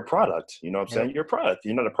you're a product. You know what I'm saying? Yep. You're a product.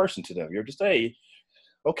 You're not a person to them. You're just, hey,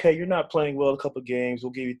 okay, you're not playing well a couple of games.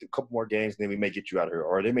 We'll give you a couple more games, and then we may get you out of here.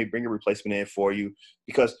 Or they may bring a replacement in for you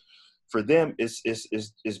because for them, it's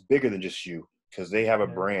bigger than just you because they have a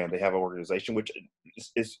Yeah. brand. They have an organization, which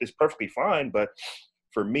is perfectly fine. But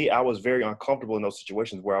for me, I was very uncomfortable in those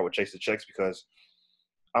situations where I would chase the checks because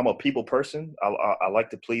I'm a people person. I like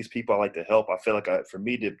to please people. I like to help. I feel like for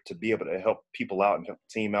me to be able to help people out and help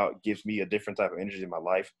the team out gives me a different type of energy in my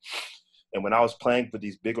life. And when I was playing for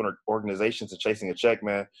these big organizations and chasing a check,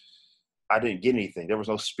 man, I didn't get anything. There was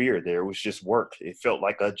no spirit there. It was just work. It felt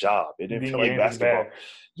like a job. It You didn't didn't feel get like anything basketball. back.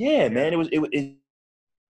 Yeah, Yeah. man.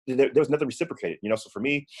 There was nothing reciprocated, So for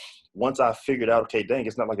me, once I figured out, okay, dang,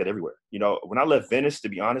 it's not like that everywhere. When I left Venice, to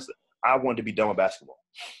be honest, I wanted to be done with basketball.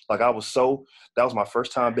 Like that was my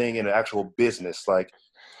first time being in an actual business. Like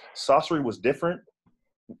Saucery was different.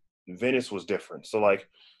 Venice was different. So like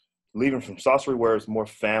leaving from Saucery where it's more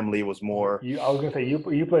family, it was more, I was gonna say you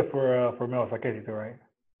play for Mel Sakesi too, right?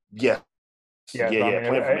 yeah, Yeah. So I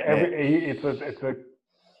mean, playing for man. it's a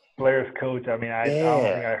player's coach. I mean, I don't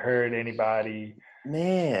think Yeah, I heard anybody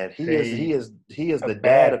man, say he is a the dad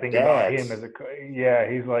bad of thing about him dads. as yeah,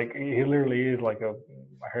 he's like he literally is like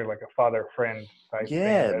I heard like a father friend type thing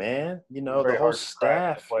Yeah, that's man. The very whole hard to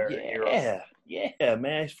crack as a staff. player in Europe. Yeah,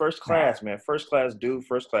 man. He's first class, man. First class dude,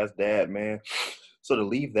 first class dad, man. So to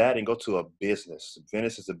leave that and go to a business,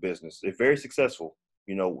 Venice is a business. They're very successful,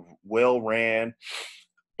 well ran,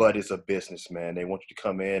 but it's a business, man. They want you to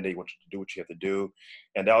come in. They want you to do what you have to do.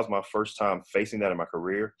 And that was my first time facing that in my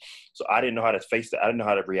career. So I didn't know how to face that. I didn't know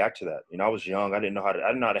how to react to that. I was young. I didn't know how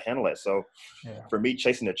to handle that. So Yeah. for me,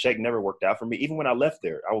 chasing a check never worked out for me. Even when I left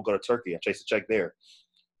there, I would go to Turkey and chase a check there.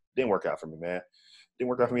 Didn't work out for me, man. Didn't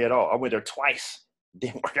work out for me at all. I went there twice.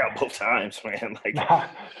 Didn't work out both times, man.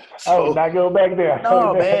 I would not go back there. I tell you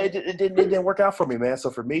No, man, that. it didn't work out for me, man. So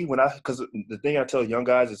for me, because the thing I tell young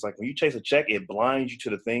guys is like when you chase a check, it blinds you to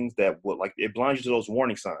the things it blinds you to those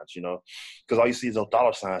warning signs, because all you see is those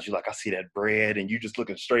dollar signs. You're like, I see that bread, and you just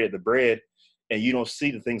looking straight at the bread, and you don't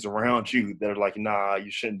see the things around you that are like, nah, you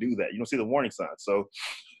shouldn't do that. You don't see the warning signs. So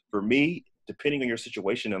for me, depending on your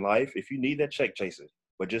situation in life, if you need that check, chase it.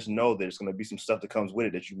 But just know there's going to be some stuff that comes with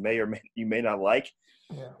it that you may or may not like.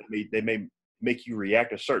 Yeah. They may make you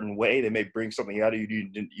react a certain way. They may bring something out of you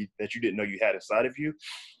that you didn't know you had inside of you.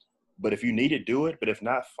 But if you need it, do it. But if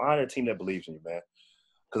not, find a team that believes in you, man.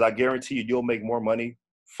 Because I guarantee you'll make more money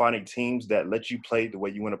finding teams that let you play the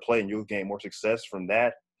way you want to play, and you'll gain more success from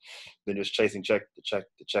that than just chasing check to check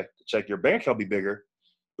to check to check. Your bank account will be bigger,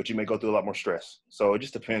 but you may go through a lot more stress. So it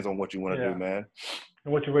just depends on what you want to do, man.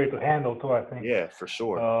 And what you're ready to handle too, I think. Yeah, for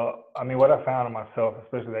sure. I mean, what I found in myself,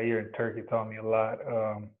 especially that year in Turkey, taught me a lot.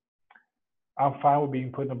 I'm fine with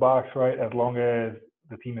being put in the box, right, as long as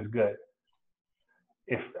the team is good.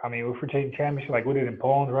 If we're chasing championship, like we did in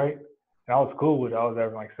Poland, right? And I was cool with it. I was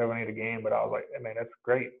averaging like 7, 8 a game, but I was like, hey, man, that's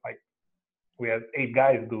great. Like we had 8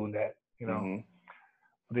 guys doing that, Mm-hmm.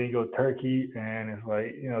 But then you go to Turkey, and it's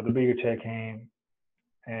like, the bigger check came,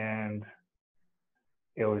 and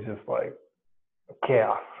it was just like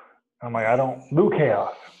chaos. I'm like, I don't do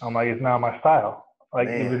chaos. I'm like, it's not my style. Like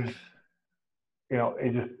Man. even,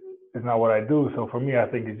 it just it's not what I do. So for me, I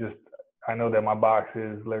think it's just I know that my box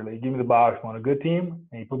is literally give me the box on a good team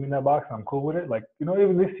and you put me in that box and I'm cool with it. Like,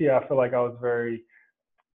 even this year I feel like I was very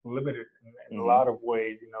limited in a Mm-hmm. lot of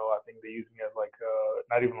ways. I think they use me as like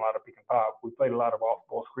not even a lot of pick and pop. We played a lot of off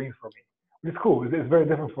ball screens for me, which is cool. It's very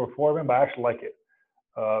different for a forward, but I actually like it.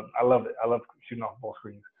 I love it. I love shooting off ball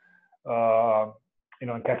screens. Uh,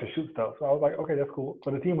 and catch and shoot stuff. So I was like, okay, that's cool.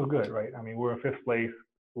 But the team was good, right? I mean, we were in fifth place.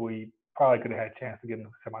 We probably could have had a chance to get in the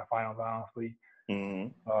semifinals, honestly. Mm-hmm.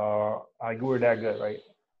 Like we were that good, right?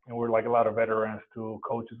 And we're like a lot of veterans too.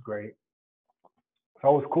 Coach is great. So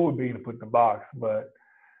it was cool being put in the box, but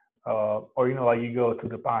or like you go to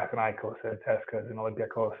the Panathinaikos and Tescas and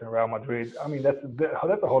Olympiacos and Real Madrid. I mean, that's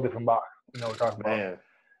a whole different box. We're talking about. Man,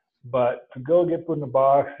 But to go get put in the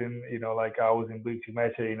box and like I was in Bleach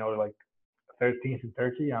Mecha, like 13th in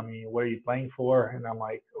Turkey. I mean, what are you playing for? And I'm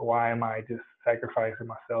like, why am I just sacrificing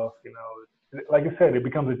myself? Like I said, it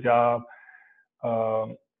becomes a job.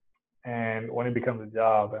 Um, and when it becomes a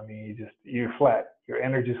job, I mean, you're flat. Your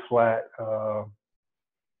energy's flat. I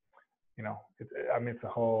mean, it's a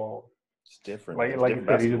whole it's different, like man. It's like you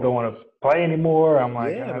different said, you just don't basketball. want to play anymore. I'm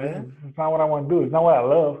like, Yeah, this man. is it's not what I want to do. It's not what I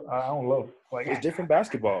love. I don't love. Like, It's different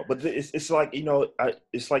basketball, but it's like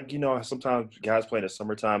it's like sometimes guys play in the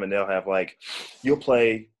summertime and they'll have like you'll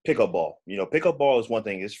play pickup ball. Pickup ball is one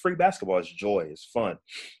thing. It's free basketball. It's joy. It's fun,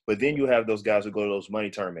 but then you have those guys who go to those money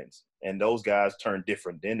tournaments, and those guys turn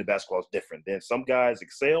different. Then the basketball is different. Then some guys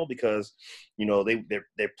excel because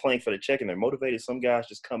they're playing for the check and they're motivated. Some guys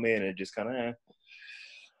just come in and just kind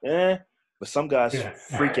of But some guys yeah,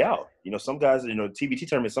 freak out. Some guys, TBT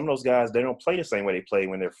tournaments, some of those guys, they don't play the same way they play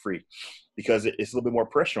when they're free because it's a little bit more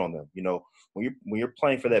pressure on them. When you're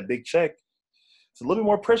playing for that big check, it's a little bit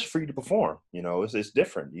more pressure for you to perform. It's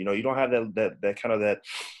different. You don't have that kind of that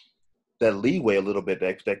leeway a little bit,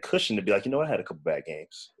 that cushion to be like, I had a couple bad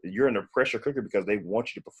games. You're in a pressure cooker because they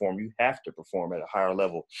want you to perform. You have to perform at a higher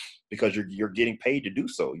level because you're getting paid to do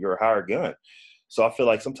so. You're a hired gun. So I feel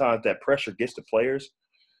like sometimes that pressure gets to players.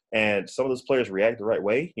 And some of those players react the right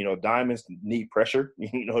way. Diamonds need pressure,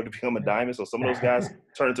 to become a diamond. So some of those guys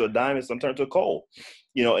turn into a diamond, some turn into a coal,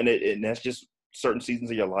 and that's just certain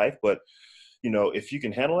seasons of your life. But, if you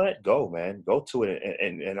can handle that, go, man, go to it.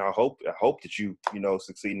 And I hope that you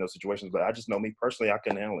succeed in those situations. But I just know me personally, I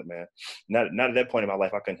couldn't handle it, man. Not at that point in my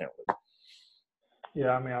life, I couldn't handle it. yeah.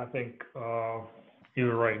 I mean, I think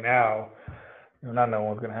even right now, not knowing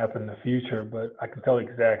what's going to happen in the future, but I can tell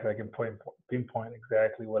exactly. I can pinpoint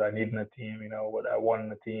exactly what I need in a team. What I want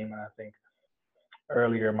in a team, and I think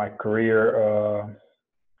earlier in my career, I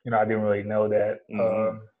didn't really know that.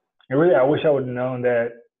 Mm-hmm. And really, I wish I would have known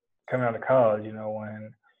that coming out of college.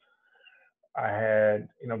 When I had,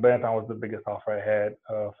 Benetton was the biggest offer I had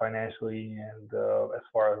financially and as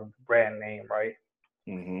far as brand name, right?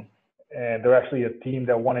 Mm-hmm. And they're actually a team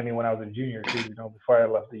that wanted me when I was a junior too. Before I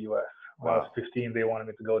left the U.S. When I was Wow. 15, they wanted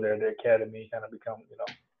me to go there, their academy, kind of become,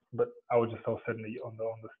 but I was just so set on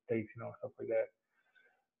the states, stuff like that.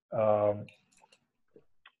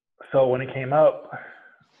 So when it came up,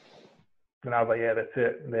 then I was like, yeah, that's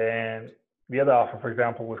it. Then the other offer, for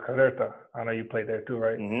example, was Caserta. I know you played there too,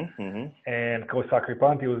 right? Mm-hmm. Mm-hmm. And Coach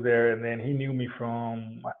Sacripanti was there, and then he knew me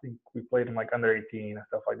from, I think we played him like under 18 and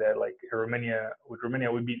stuff like that. Like with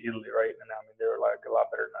Romania, we beat Italy, right? And I mean, they were like a lot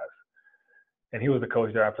better than us. And he was the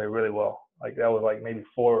coach there. I played really well. Like that was like maybe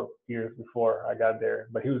 4 years before I got there.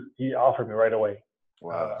 But he offered me right away.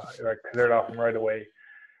 Wow. Like Caserta offered me right away.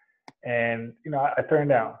 And I turned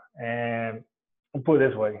down. And I'll put it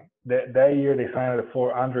this way: that year they signed it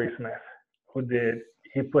for Andre Smith,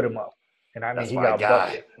 he put him up, and I mean That's he my got guy.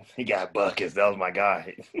 buckets. He got buckets. That was my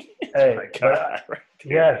guy. Hey, my but guy right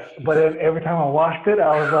there. yes, but every time I watched it,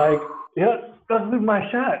 I was like, yeah, that's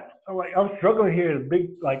my shot. I'm like, I'm struggling here, big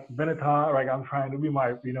like Benetton, like I'm trying to be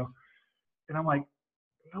and I'm like,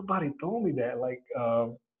 nobody told me that. Like,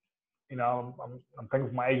 I'm thinking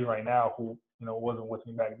of my agent right now who wasn't with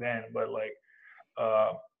me back then, but like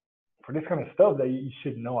for this kind of stuff that you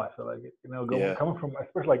should know. I feel like Yeah. coming from,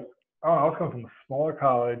 especially like I don't know, I was coming from a smaller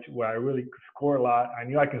college where I really could score a lot. I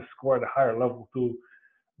knew I could score at a higher level too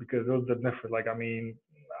because it was the difference. Like I mean,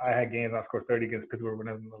 I had games I scored 30 against Pittsburgh when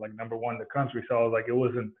I was like number one in the country. So I was like, it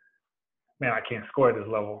wasn't, man, I can't score at this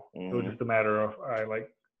level. It was Mm-hmm. just a matter of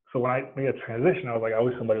So when I made a transition, I was like, I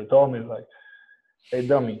wish somebody told me like, hey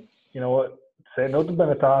dummy, you know what? Say no to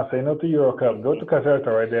Benetton, say no to Euro Cup, go to Caserta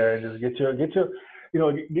right there and just get your get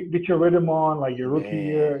your rhythm on, like your rookie Man.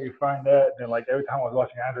 year, you find that. Then like every time I was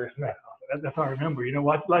watching Andre Smith, that's what I remember.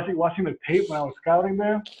 Watching the tape when I was scouting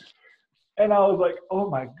them, and I was like, oh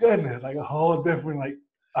my goodness, like a whole different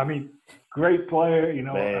I mean, great player, And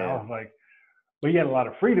I Man. was like, but he had a lot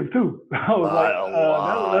of freedom too. I was like, A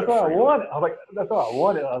lot that's of what I freedom. wanted. I was like, that's what I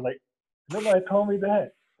wanted. I was like, nobody told me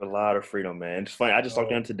that. A lot of freedom, man. It's funny. I just talked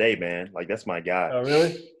to him So, today, man. Like that's my guy. oh,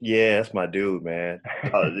 really? Yeah, that's my dude, man.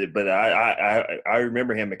 But I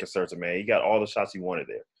remember him at Concerta, man. He got all the shots he wanted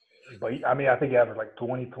there. But I mean, I think he averaged like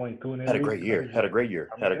 20, 22 in the Had a league. great I year. think Had a great year.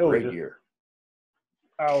 I mean, Had a it was great just, year.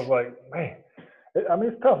 I was like, man, I mean,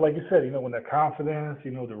 it's tough. Like you said, when the confidence,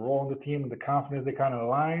 the role of the team and the confidence, they kind of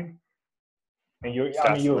align. And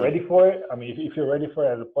Sky's the you're limit. ready for it. I mean, if you're ready for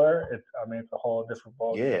it as a player, it's a whole different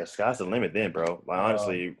ballgame. Yeah, sky's the limit then, bro. Like Um,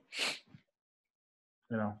 honestly,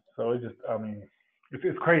 so it's just, I mean,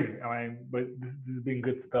 it's crazy. I mean, but this has been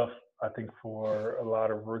good stuff, I think, for a lot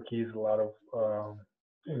of rookies, a lot of,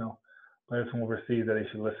 you know, players from overseas that they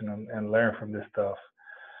should listen and learn from this stuff.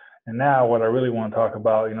 And now, what I really want to talk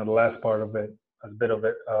about, the last part of it, a bit of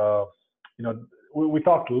it, we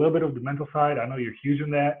talked a little bit of the mental side. I know you're huge on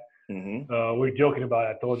that. mm-hmm. We're joking about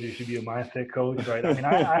it. I told you you should be a mindset coach, right? I mean,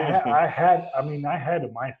 I had a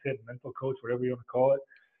mindset, mental coach, whatever you want to call it,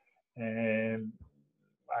 and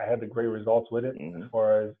I had the great results with it. As mm-hmm.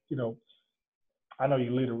 far as I know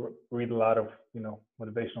you read a lot of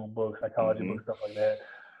motivational books, psychology Mm-hmm. books, stuff like that,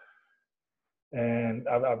 and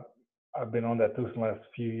I've been on that too in the last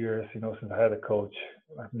few years. Since I had a coach,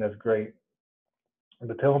 I think that's great.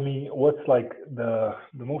 But tell me, what's like the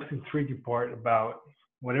most intriguing part about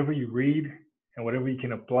whatever you read and whatever you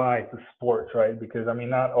can apply to sports, right? Because I mean,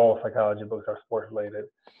 not all psychology books are sports related,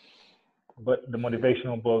 but the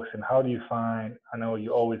motivational books. And how do you find? I know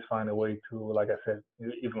you always find a way to, like I said,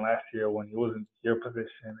 even last year when it wasn't your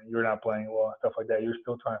position and you're not playing well and stuff like that, you're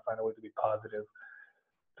still trying to find a way to be positive,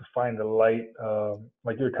 to find the light.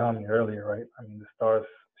 Like you were telling me earlier, right? I mean, the stars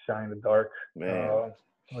shine in the dark. Man.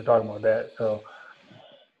 We're talking about that, so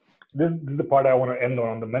this is the part I want to end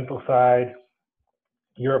on the mental side,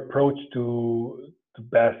 your approach to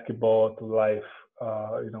basketball, to life,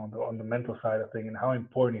 on the mental side of things, and how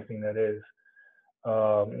important you think that is,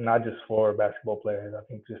 not just for basketball players. I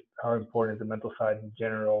think just how important is the mental side in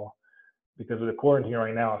general. Because with the quarantine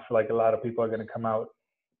right now, I feel like a lot of people are going to come out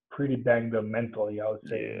pretty banged up mentally. I would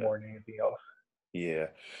say Yeah. more than anything else. Yeah.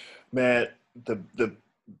 Man,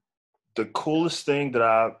 the coolest thing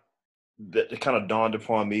that kind of dawned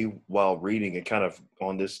upon me while reading and kind of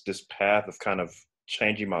on this path of kind of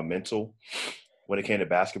changing my mental when it came to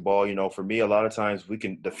basketball, for me, a lot of times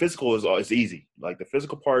the physical is easy. Like the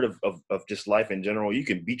physical part of just life in general, you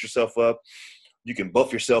can beat yourself up, you can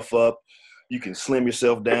buff yourself up, you can slim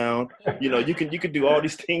yourself down, you can do all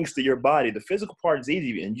these things to your body. The physical part is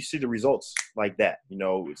easy and you see the results like that,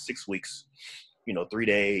 6 weeks, 3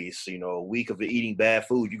 days, a week of eating bad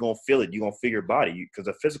food, you're going to feel it. You're going to feel your body because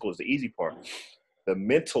the physical is the easy part. The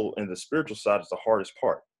mental and the spiritual side is the hardest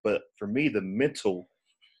part. But for me, the mental,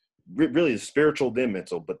 really the spiritual then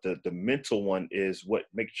mental, but the mental one is what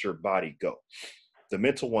makes your body go. The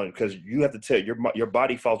mental one, because you have to tell your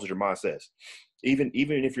body follows what your mind says. Even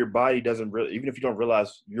if your body doesn't really, even if you don't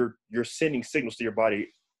realize you're sending signals to your body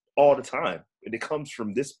all the time. And it comes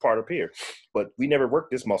from this part up here. But we never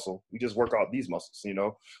work this muscle. We just work out these muscles,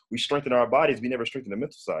 We strengthen our bodies. We never strengthen the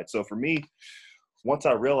mental side. So for me, once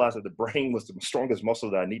I realized that the brain was the strongest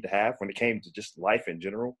muscle that I need to have when it came to just life in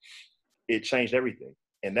general, it changed everything.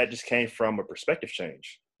 And that just came from a perspective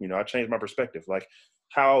change. I changed my perspective, like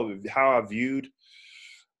how I viewed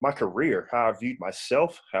my career, how I viewed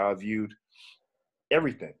myself, how I viewed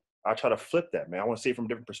everything. I try to flip that, man. I want to see it from a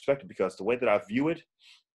different perspective because the way that I view it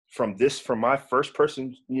from my first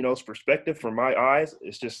person, perspective, from my eyes,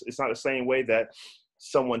 it's not the same way that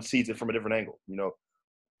someone sees it from a different angle.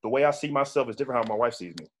 The way I see myself is different how my wife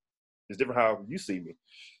sees me. It's different how you see me.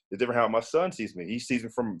 It's different how my son sees me. He sees me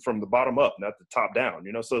from the bottom up, not the top down,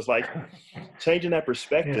 So it's like changing that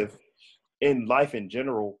perspective in life in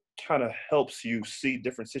general kind of helps you see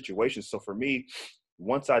different situations. So for me,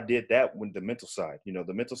 once I did that with the mental side,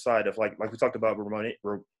 the mental side of like we talked about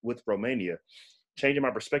with Romania, changing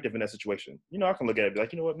my perspective in that situation. I can look at it and be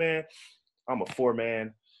like, you know what, man, I'm a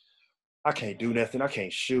 4-man. I can't do nothing. I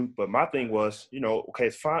can't shoot. But my thing was, okay,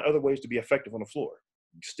 find other ways to be effective on the floor.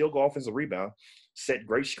 Still go offensive rebound, set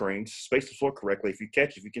great screens, space the floor correctly. If you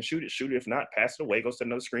catch, if you can shoot it, shoot it. If not, pass it away, go set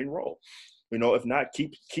another screen roll. If not,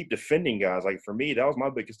 keep defending guys. Like for me, that was my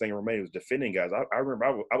biggest thing in Romania was defending guys. I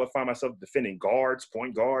remember I would find myself defending guards,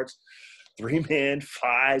 point guards, 3-man,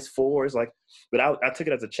 5s, 4s. But I took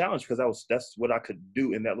it as a challenge because that's what I could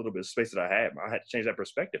do in that little bit of space that I had. I had to change that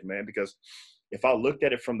perspective, man, because if I looked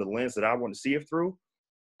at it from the lens that I want to see it through,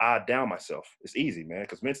 I down myself. It's easy, man,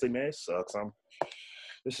 because mentally, man, it sucks.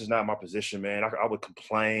 This is not my position, man. I would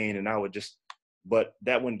complain and I would but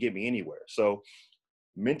that wouldn't get me anywhere. So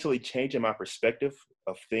mentally changing my perspective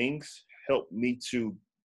of things helped me to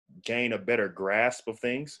gain a better grasp of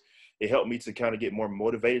things It helped me to kind of get more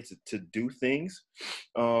motivated to do things.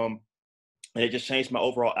 And it just changed my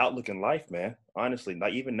overall outlook in life, man. Honestly,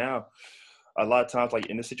 like even now, a lot of times, like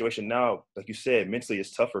in this situation now, like you said, mentally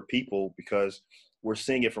it's tough for people because we're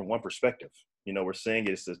seeing it from one perspective. You know, we're saying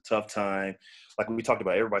it's a tough time. Like we talked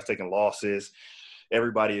about, everybody's taking losses.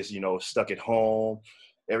 Everybody is, stuck at home.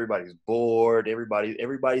 Everybody's bored.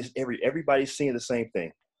 Everybody's seeing the same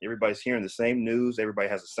thing. Everybody's hearing the same news. Everybody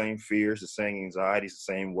has the same fears, the same anxieties,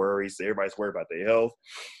 the same worries. Everybody's worried about their health.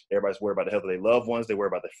 Everybody's worried about the health of their loved ones. They worry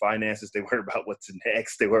about their finances. They worry about what's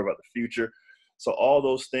next. They worry about the future. So all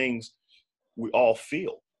those things we all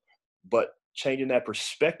feel, but changing that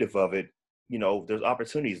perspective of it, there's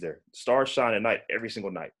opportunities there. Stars shine at night every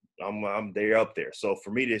single night. They're up there. So for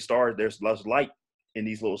me, there's less light in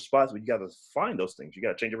these little spots, but you got to find those things. You got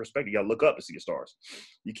to change your perspective. You got to look up to see your stars.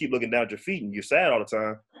 You keep looking down at your feet and you're sad all the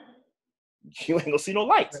time, you ain't gonna see no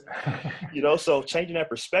lights. So changing that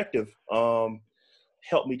perspective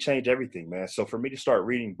helped me change everything, man. So for me to start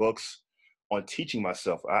reading books on teaching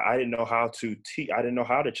myself, I didn't know how to teach. I didn't know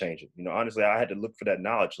how to change it. Honestly, I had to look for that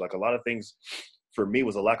knowledge. Like a lot of things for me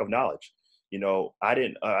was a lack of knowledge. I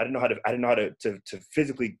didn't know how to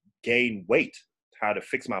physically gain weight, how to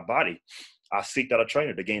fix my body. I seeked out a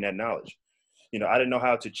trainer to gain that knowledge. I didn't know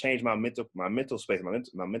how to change my mental space,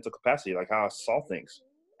 my mental capacity, like how I saw things.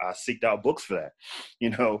 I seeked out books for that.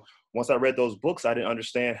 Once I read those books, I didn't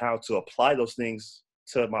understand how to apply those things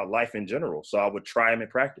to my life in general. So I would try them in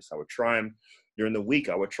practice. I would try them during the week.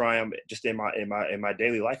 I would try them just in my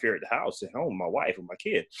daily life here at the house, at home, my wife and my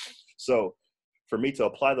kid. So for me to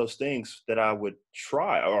apply those things that I would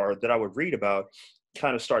try or that I would read about,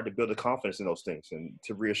 kind of start to build a confidence in those things and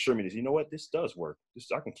to reassure me that, this does work.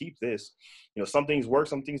 I can keep this. Some things work,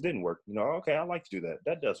 some things didn't work. Okay, I like to do that.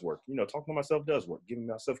 That does work. Talking to myself does work. Giving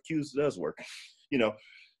myself cues does work.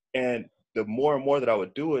 And the more and more that I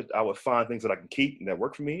would do it, I would find things that I can keep and that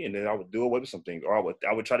work for me, and then I would do away with some things, or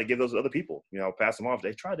I would try to give those to other people. Pass them off.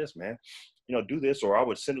 They try this, man. Do this, or I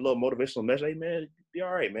would send a little motivational message. Hey, man, be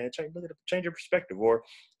all right, man. Change your perspective, or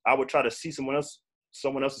I would try to see someone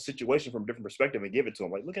else's situation from a different perspective and give it to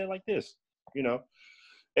them. Like, look at it like this,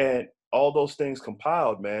 And all those things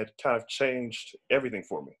compiled, man, kind of changed everything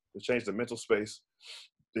for me. It changed the mental space.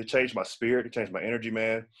 It changed my spirit. It changed my energy,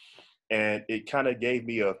 man. And it kind of gave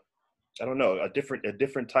me a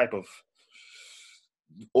different type of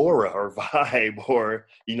aura or vibe, or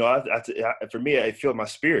for me, it filled my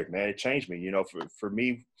spirit, man. It changed me. For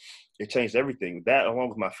me, it changed everything. That along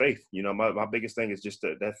with my faith. My biggest thing is just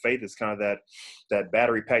that faith is kind of that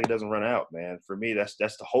battery pack that doesn't run out, man. For me, that's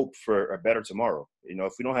the hope for a better tomorrow.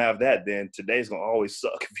 If we don't have that, then today's gonna always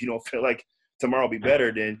suck. If you don't feel like tomorrow will be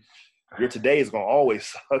better, then your today is gonna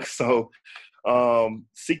always suck. So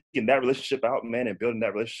seeking that relationship out, man, and building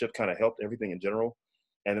that relationship kind of helped everything in general.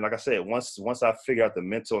 And then, like I said, once I figured out the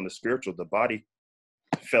mental and the spiritual, the body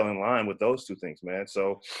fell in line with those two things, man.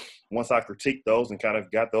 So once I critiqued those and kind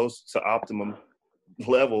of got those to optimum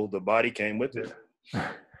level, the body came with it.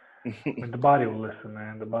 The body will listen,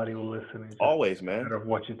 man. The body will listen. It's always, man. No matter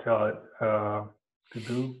what you tell it to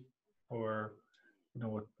do, or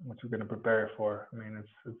what you're going to prepare it for. I mean,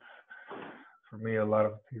 it's for me, a lot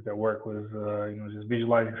of things that work was just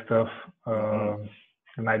visualizing stuff.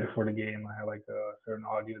 The night before the game, I had like a certain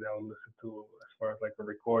audio that I would listen to as far as like a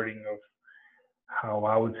recording of how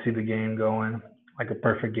I would see the game going, like a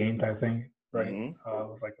perfect game type thing, right? It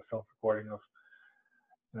was like a self-recording of,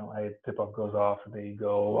 hey, tip-off goes off, and then you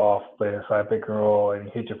go off, play a side pick and roll, and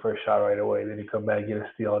you hit your first shot right away. Then you come back, get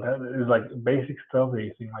a steal. That is like basic stuff that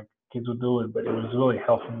you think like kids would do it, but it was really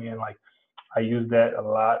helping me. And like I used that a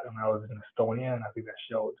lot when I was in Estonia, and I think that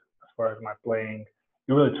showed as far as my playing.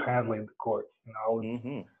 It really translated the court.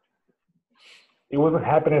 It wasn't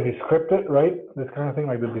happening as you scripted, right? This kind of thing,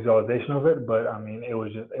 like the visualization of it. But I mean, it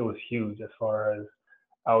was huge as far as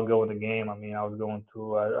I would go in the game. I mean, I remember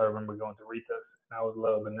going to Rita's, and I was a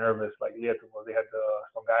little bit nervous. Like they had the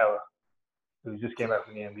Songaila, who just came out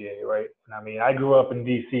from the NBA, right? And I mean, I grew up in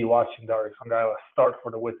DC watching Dario Songaila start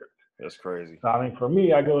for the Wizards. That's crazy. So I mean, for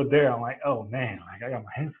me, I go there, I'm like, oh man, like I got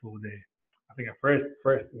my hands full there. I think at first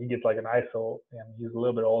he gets like an ISO, and he's a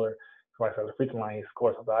little bit older. So I saw the free throw line, he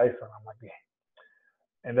scores on the ISO, and I'm like, yeah.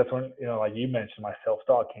 And that's when, like you mentioned, my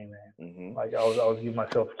self-talk came in. Like I was giving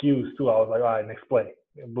myself cues too. I was like, all right, next play.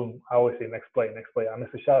 And boom. I always say next play. I miss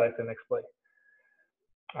a shot, I say next play.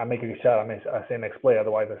 I make a good shot, I say next play.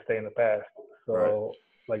 Otherwise, I stay in the past. So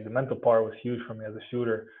like the mental part was huge for me as a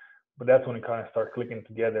shooter. But that's when it kind of started clicking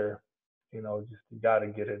together. Just you got to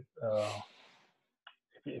get it.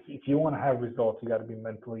 If you want to have results, you got to be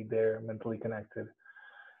mentally there, mentally connected,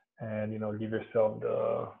 and give yourself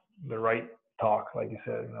the right talk, like you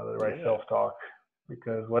said, the right Yeah. self-talk,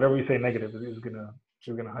 because whatever you say negative is gonna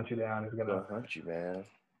hunt you down. It's gonna Gonna hunt you, man.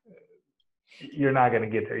 You're not gonna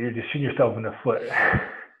get there. You're just shooting yourself in the foot.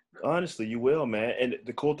 Honestly, you will, man. And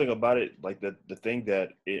the cool thing about it, like the thing that,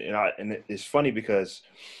 it's funny because,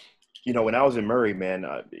 when I was in Murray, man,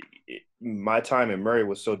 my time in Murray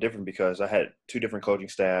was so different because I had two different coaching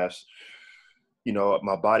staffs.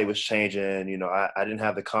 My body was changing. I didn't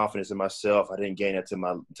have the confidence in myself. I didn't gain it to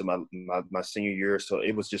my senior year. So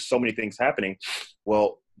it was just so many things happening.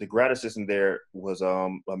 Well, the grad assistant there was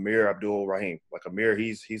Amir Abdul Rahim. Like Amir,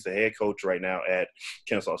 he's the head coach right now at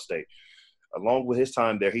Kennesaw State. Along with his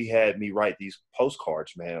time there, he had me write these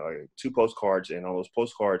postcards, man, like 2 postcards, and on those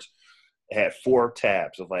postcards, it had 4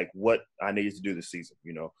 tabs of like what I needed to do this season.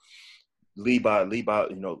 Lead by, I think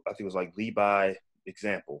it was like lead by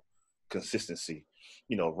example, consistency,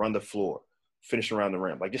 run the floor, finish around the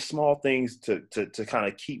rim, like just small things to kind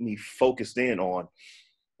of keep me focused in on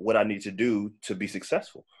what I need to do to be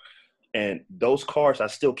successful. And those cards I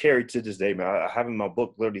still carry to this day, man. I have in my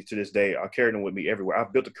book literally to this day. I carry them with me everywhere.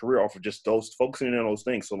 I've built a career off of just those, focusing in on those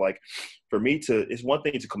things. So like for me it's one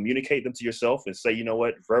thing to communicate them to yourself and say, you know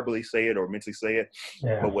what, verbally say it or mentally say it.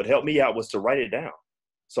 Yeah. But what helped me out was to write it down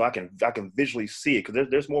so I can visually see it, because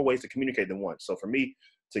there's more ways to communicate than one. So for me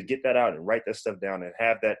to get that out and write that stuff down and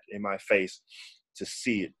have that in my face to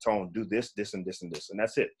see it, Tone, do this, this, and this, and this, and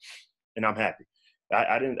that's it. And I'm happy.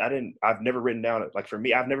 I've never written down, like for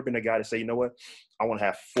me, I've never been a guy to say, you know what, I want to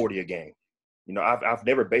have 40 a game. I've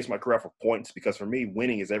never based my career off of points, because for me,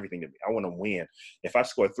 winning is everything to me. I want to win. If I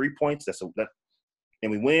score 3 points, and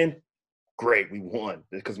we win, great, we won.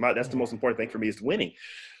 Because that's the most important thing for me is winning.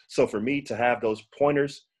 So for me to have those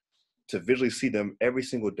pointers, to visually see them every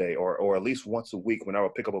single day, or at least once a week when I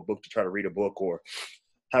would pick up a book to try to read a book, or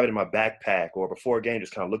have it in my backpack, or before a game,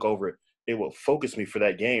 just kind of look over it. It will focus me for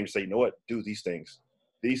that game to say, you know what, do these things.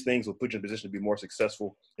 These things will put you in a position to be more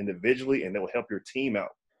successful individually, and they will help your team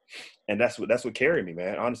out. And that's what carried me,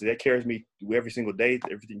 man. Honestly, that carries me every single day,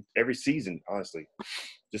 every season, honestly.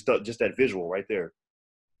 Just that visual right there.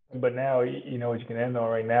 But now, what you can end on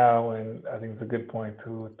right now, and I think it's a good point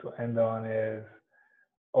to end on, is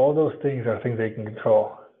all those things are things that you can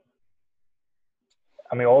control.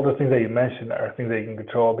 I mean, all the things that you mentioned are things that you can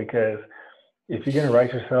control, because if you're gonna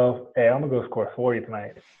write yourself, hey, I'm gonna go score 40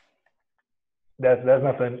 tonight, that's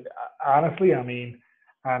nothing. Honestly, I mean,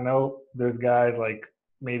 I know there's guys like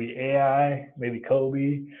maybe AI, maybe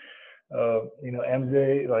Kobe,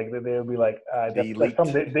 MJ, like they'll be like, that's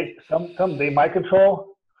some they might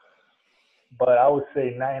control, but I would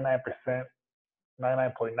say 99%,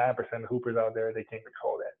 99.9% of hoopers out there, they can't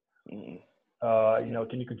control that. Mm-hmm.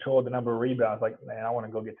 Can you control the number of rebounds? Like, man, I want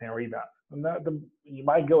to go get 10 rebounds. You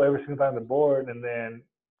might go every single time the board, and then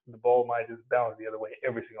the ball might just bounce the other way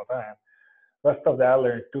every single time. That's stuff that I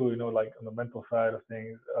learned too, like on the mental side of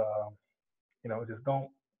things. Just don't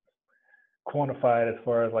quantify it as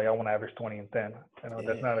far as like I want to average 20 and 10.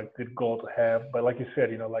 That's not a good goal to have. But like you said,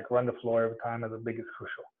 like run the floor every time is the biggest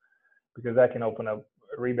crucial, because that can open up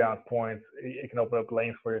rebound points. It can open up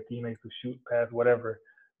lanes for your teammates to shoot, pass, whatever,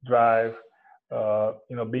 drive.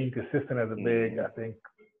 Being consistent as a big, I think,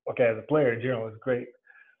 as a player in general is great.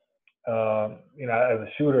 As a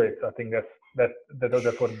shooter, I think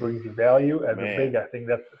that's what brings you value. As a big, I think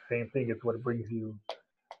that's the same thing. It's what brings you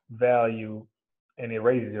value, and it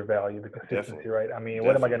raises your value, the consistency, right? I mean,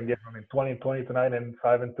 what am I going to get from 20 and 20 tonight and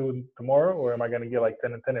 5 and 2 tomorrow, or am I going to get like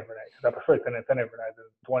 10 and 10 every night? Because I prefer 10 and 10 every night than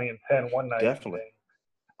 20 and 10 one night. Definitely.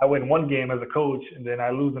 I win one game as a coach, and then I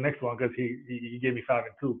lose the next one because he gave me 5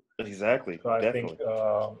 and 2. Exactly. So I Definitely. think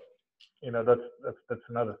that's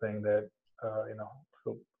another thing that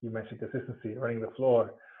So you mentioned consistency, running the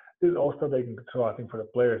floor. This is all stuff they can control. I think for the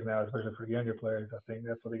players now, especially for the younger players, I think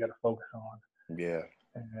that's what they got to focus on. Yeah.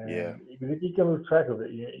 Because you can lose track of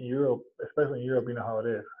it. In Europe, especially in Europe, you know how it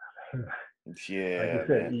is. Yeah. Like you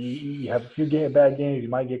said, you have a few bad games, you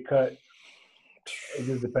might get cut. It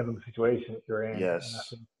just depends on the situation you're in.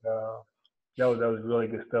 Yes. And I think that was really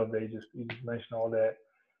good stuff. You just mentioned all that,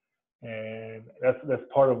 and that's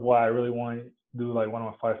part of why I really want to do like one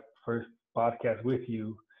of my first podcasts with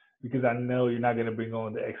you, because I know you're not going to bring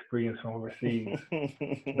on the experience from overseas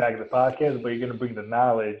back to the podcast, but you're going to bring the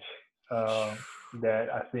knowledge that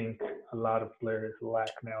I think a lot of players lack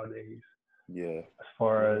nowadays. Yeah. As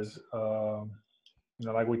far as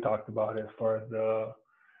like we talked about, as far as the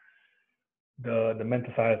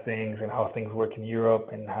mental side of things and how things work in Europe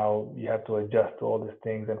and how you have to adjust to all these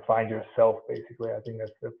things and find yourself. Basically, I think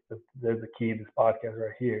there's the key of this podcast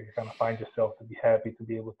right here. You kind of find yourself to be happy to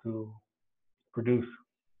be able to produce.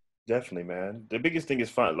 Definitely, man. The biggest thing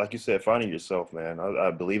is like you said, finding yourself, man.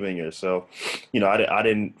 I believe in yourself. I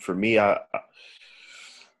didn't. For me, I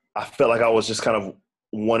felt like I was just kind of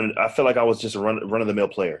I felt like I was just a run of the mill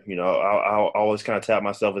player. I always kind of tapped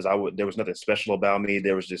myself as there was nothing special about me.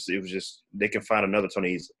 It was just they can find another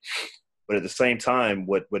Tony Eason. But at the same time,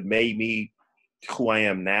 what made me who I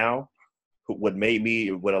am now, what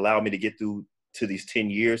allowed me to get through to these 10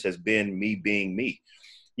 years has been me being me.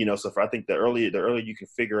 So I think the earlier you can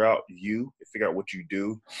figure out what you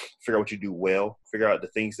do, figure out what you do well, figure out the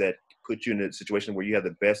things that put you in a situation where you have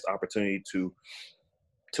the best opportunity to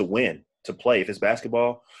win, to play. If it's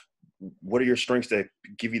basketball, what are your strengths that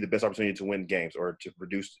give you the best opportunity to win games or to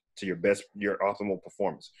produce to your optimal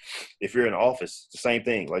performance? If you're in office, it's the same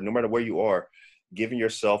thing. Like, no matter where you are, giving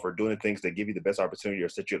yourself or doing the things that give you the best opportunity or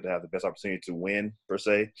set you up to have the best opportunity to win, per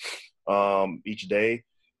se, each day,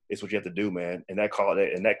 is what you have to do, man. And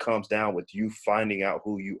that comes down with you finding out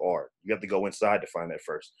who you are. You have to go inside to find that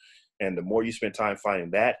first. And the more you spend time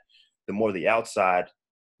finding that, the more the outside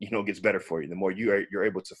gets better for you. The more you're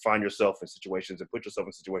able to find yourself in situations and put yourself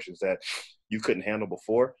in situations that you couldn't handle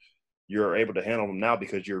before, you're able to handle them now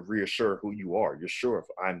because you're reassured who you are. You're sure of,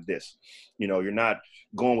 I'm this. You're not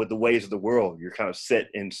going with the ways of the world. You're kind of set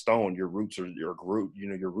in stone. Your roots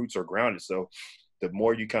are grounded. So the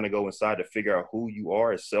more you kind of go inside to figure out who you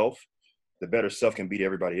are as self, the better self can beat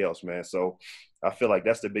everybody else, man. So I feel like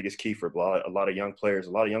that's the biggest key for a lot of young players.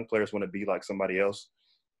 A lot of young players want to be like somebody else.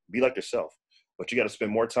 Be like yourself. But you got to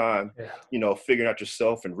spend more time, figuring out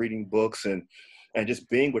yourself and reading books and just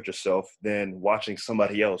being with yourself than watching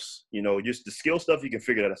somebody else. Just the skill stuff, you can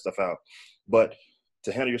figure that stuff out. But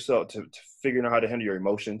to handle yourself, to figuring out how to handle your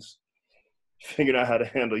emotions, figuring out how to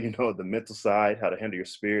handle, the mental side, how to handle your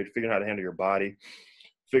spirit, figuring out how to handle your body,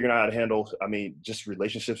 figuring out how to handle, just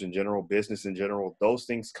relationships in general, business in general, those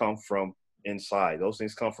things come from inside. Those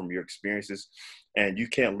things come from your experiences, and you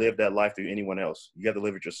can't live that life through anyone else. You have to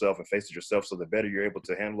live it yourself and face it yourself. So the better you're able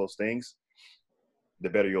to handle those things, the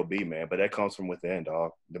better you'll be, man. But that comes from within,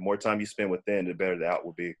 dog. The more time you spend within, the better the out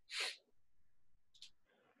will be.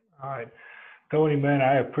 All right, Tony, man,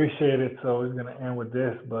 I appreciate it. So we're gonna end with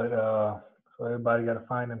this, but so everybody got to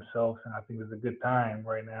find themselves, and I think it's a good time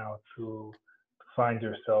right now to find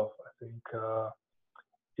yourself. I think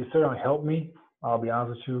it certainly helped me. I'll be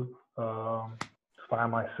honest with you, to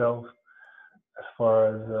find myself as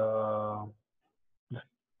far as just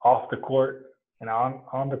off the court and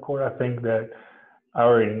on the court. I think that I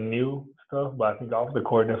already knew stuff, but I think off the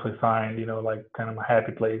court definitely find like kind of my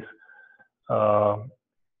happy place. Um,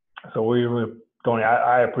 so we really, Tony,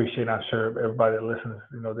 I appreciate. I'm sure everybody that listens,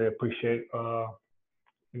 they appreciate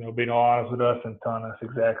being all honest with us and telling us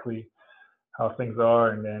exactly how things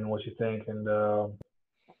are and then what you think and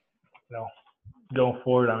going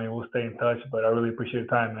forward. We'll stay in touch, but I really appreciate your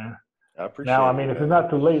time, man. I appreciate now, it. If it's not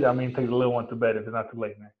too late, take the little one to bed if it's not too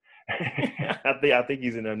late, man. I think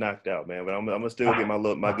he's in there knocked out, man. But I'm gonna still get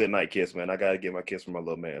my good night kiss, man. I gotta get my kiss from my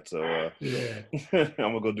little man. So yeah, I'm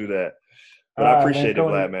gonna go do that. But I appreciate it,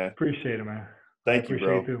 Vlad, man. Appreciate it, man. Thank you,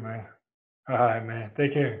 bro. Appreciate it too, man. All right, man.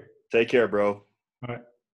 Take care. Take care, bro. All right.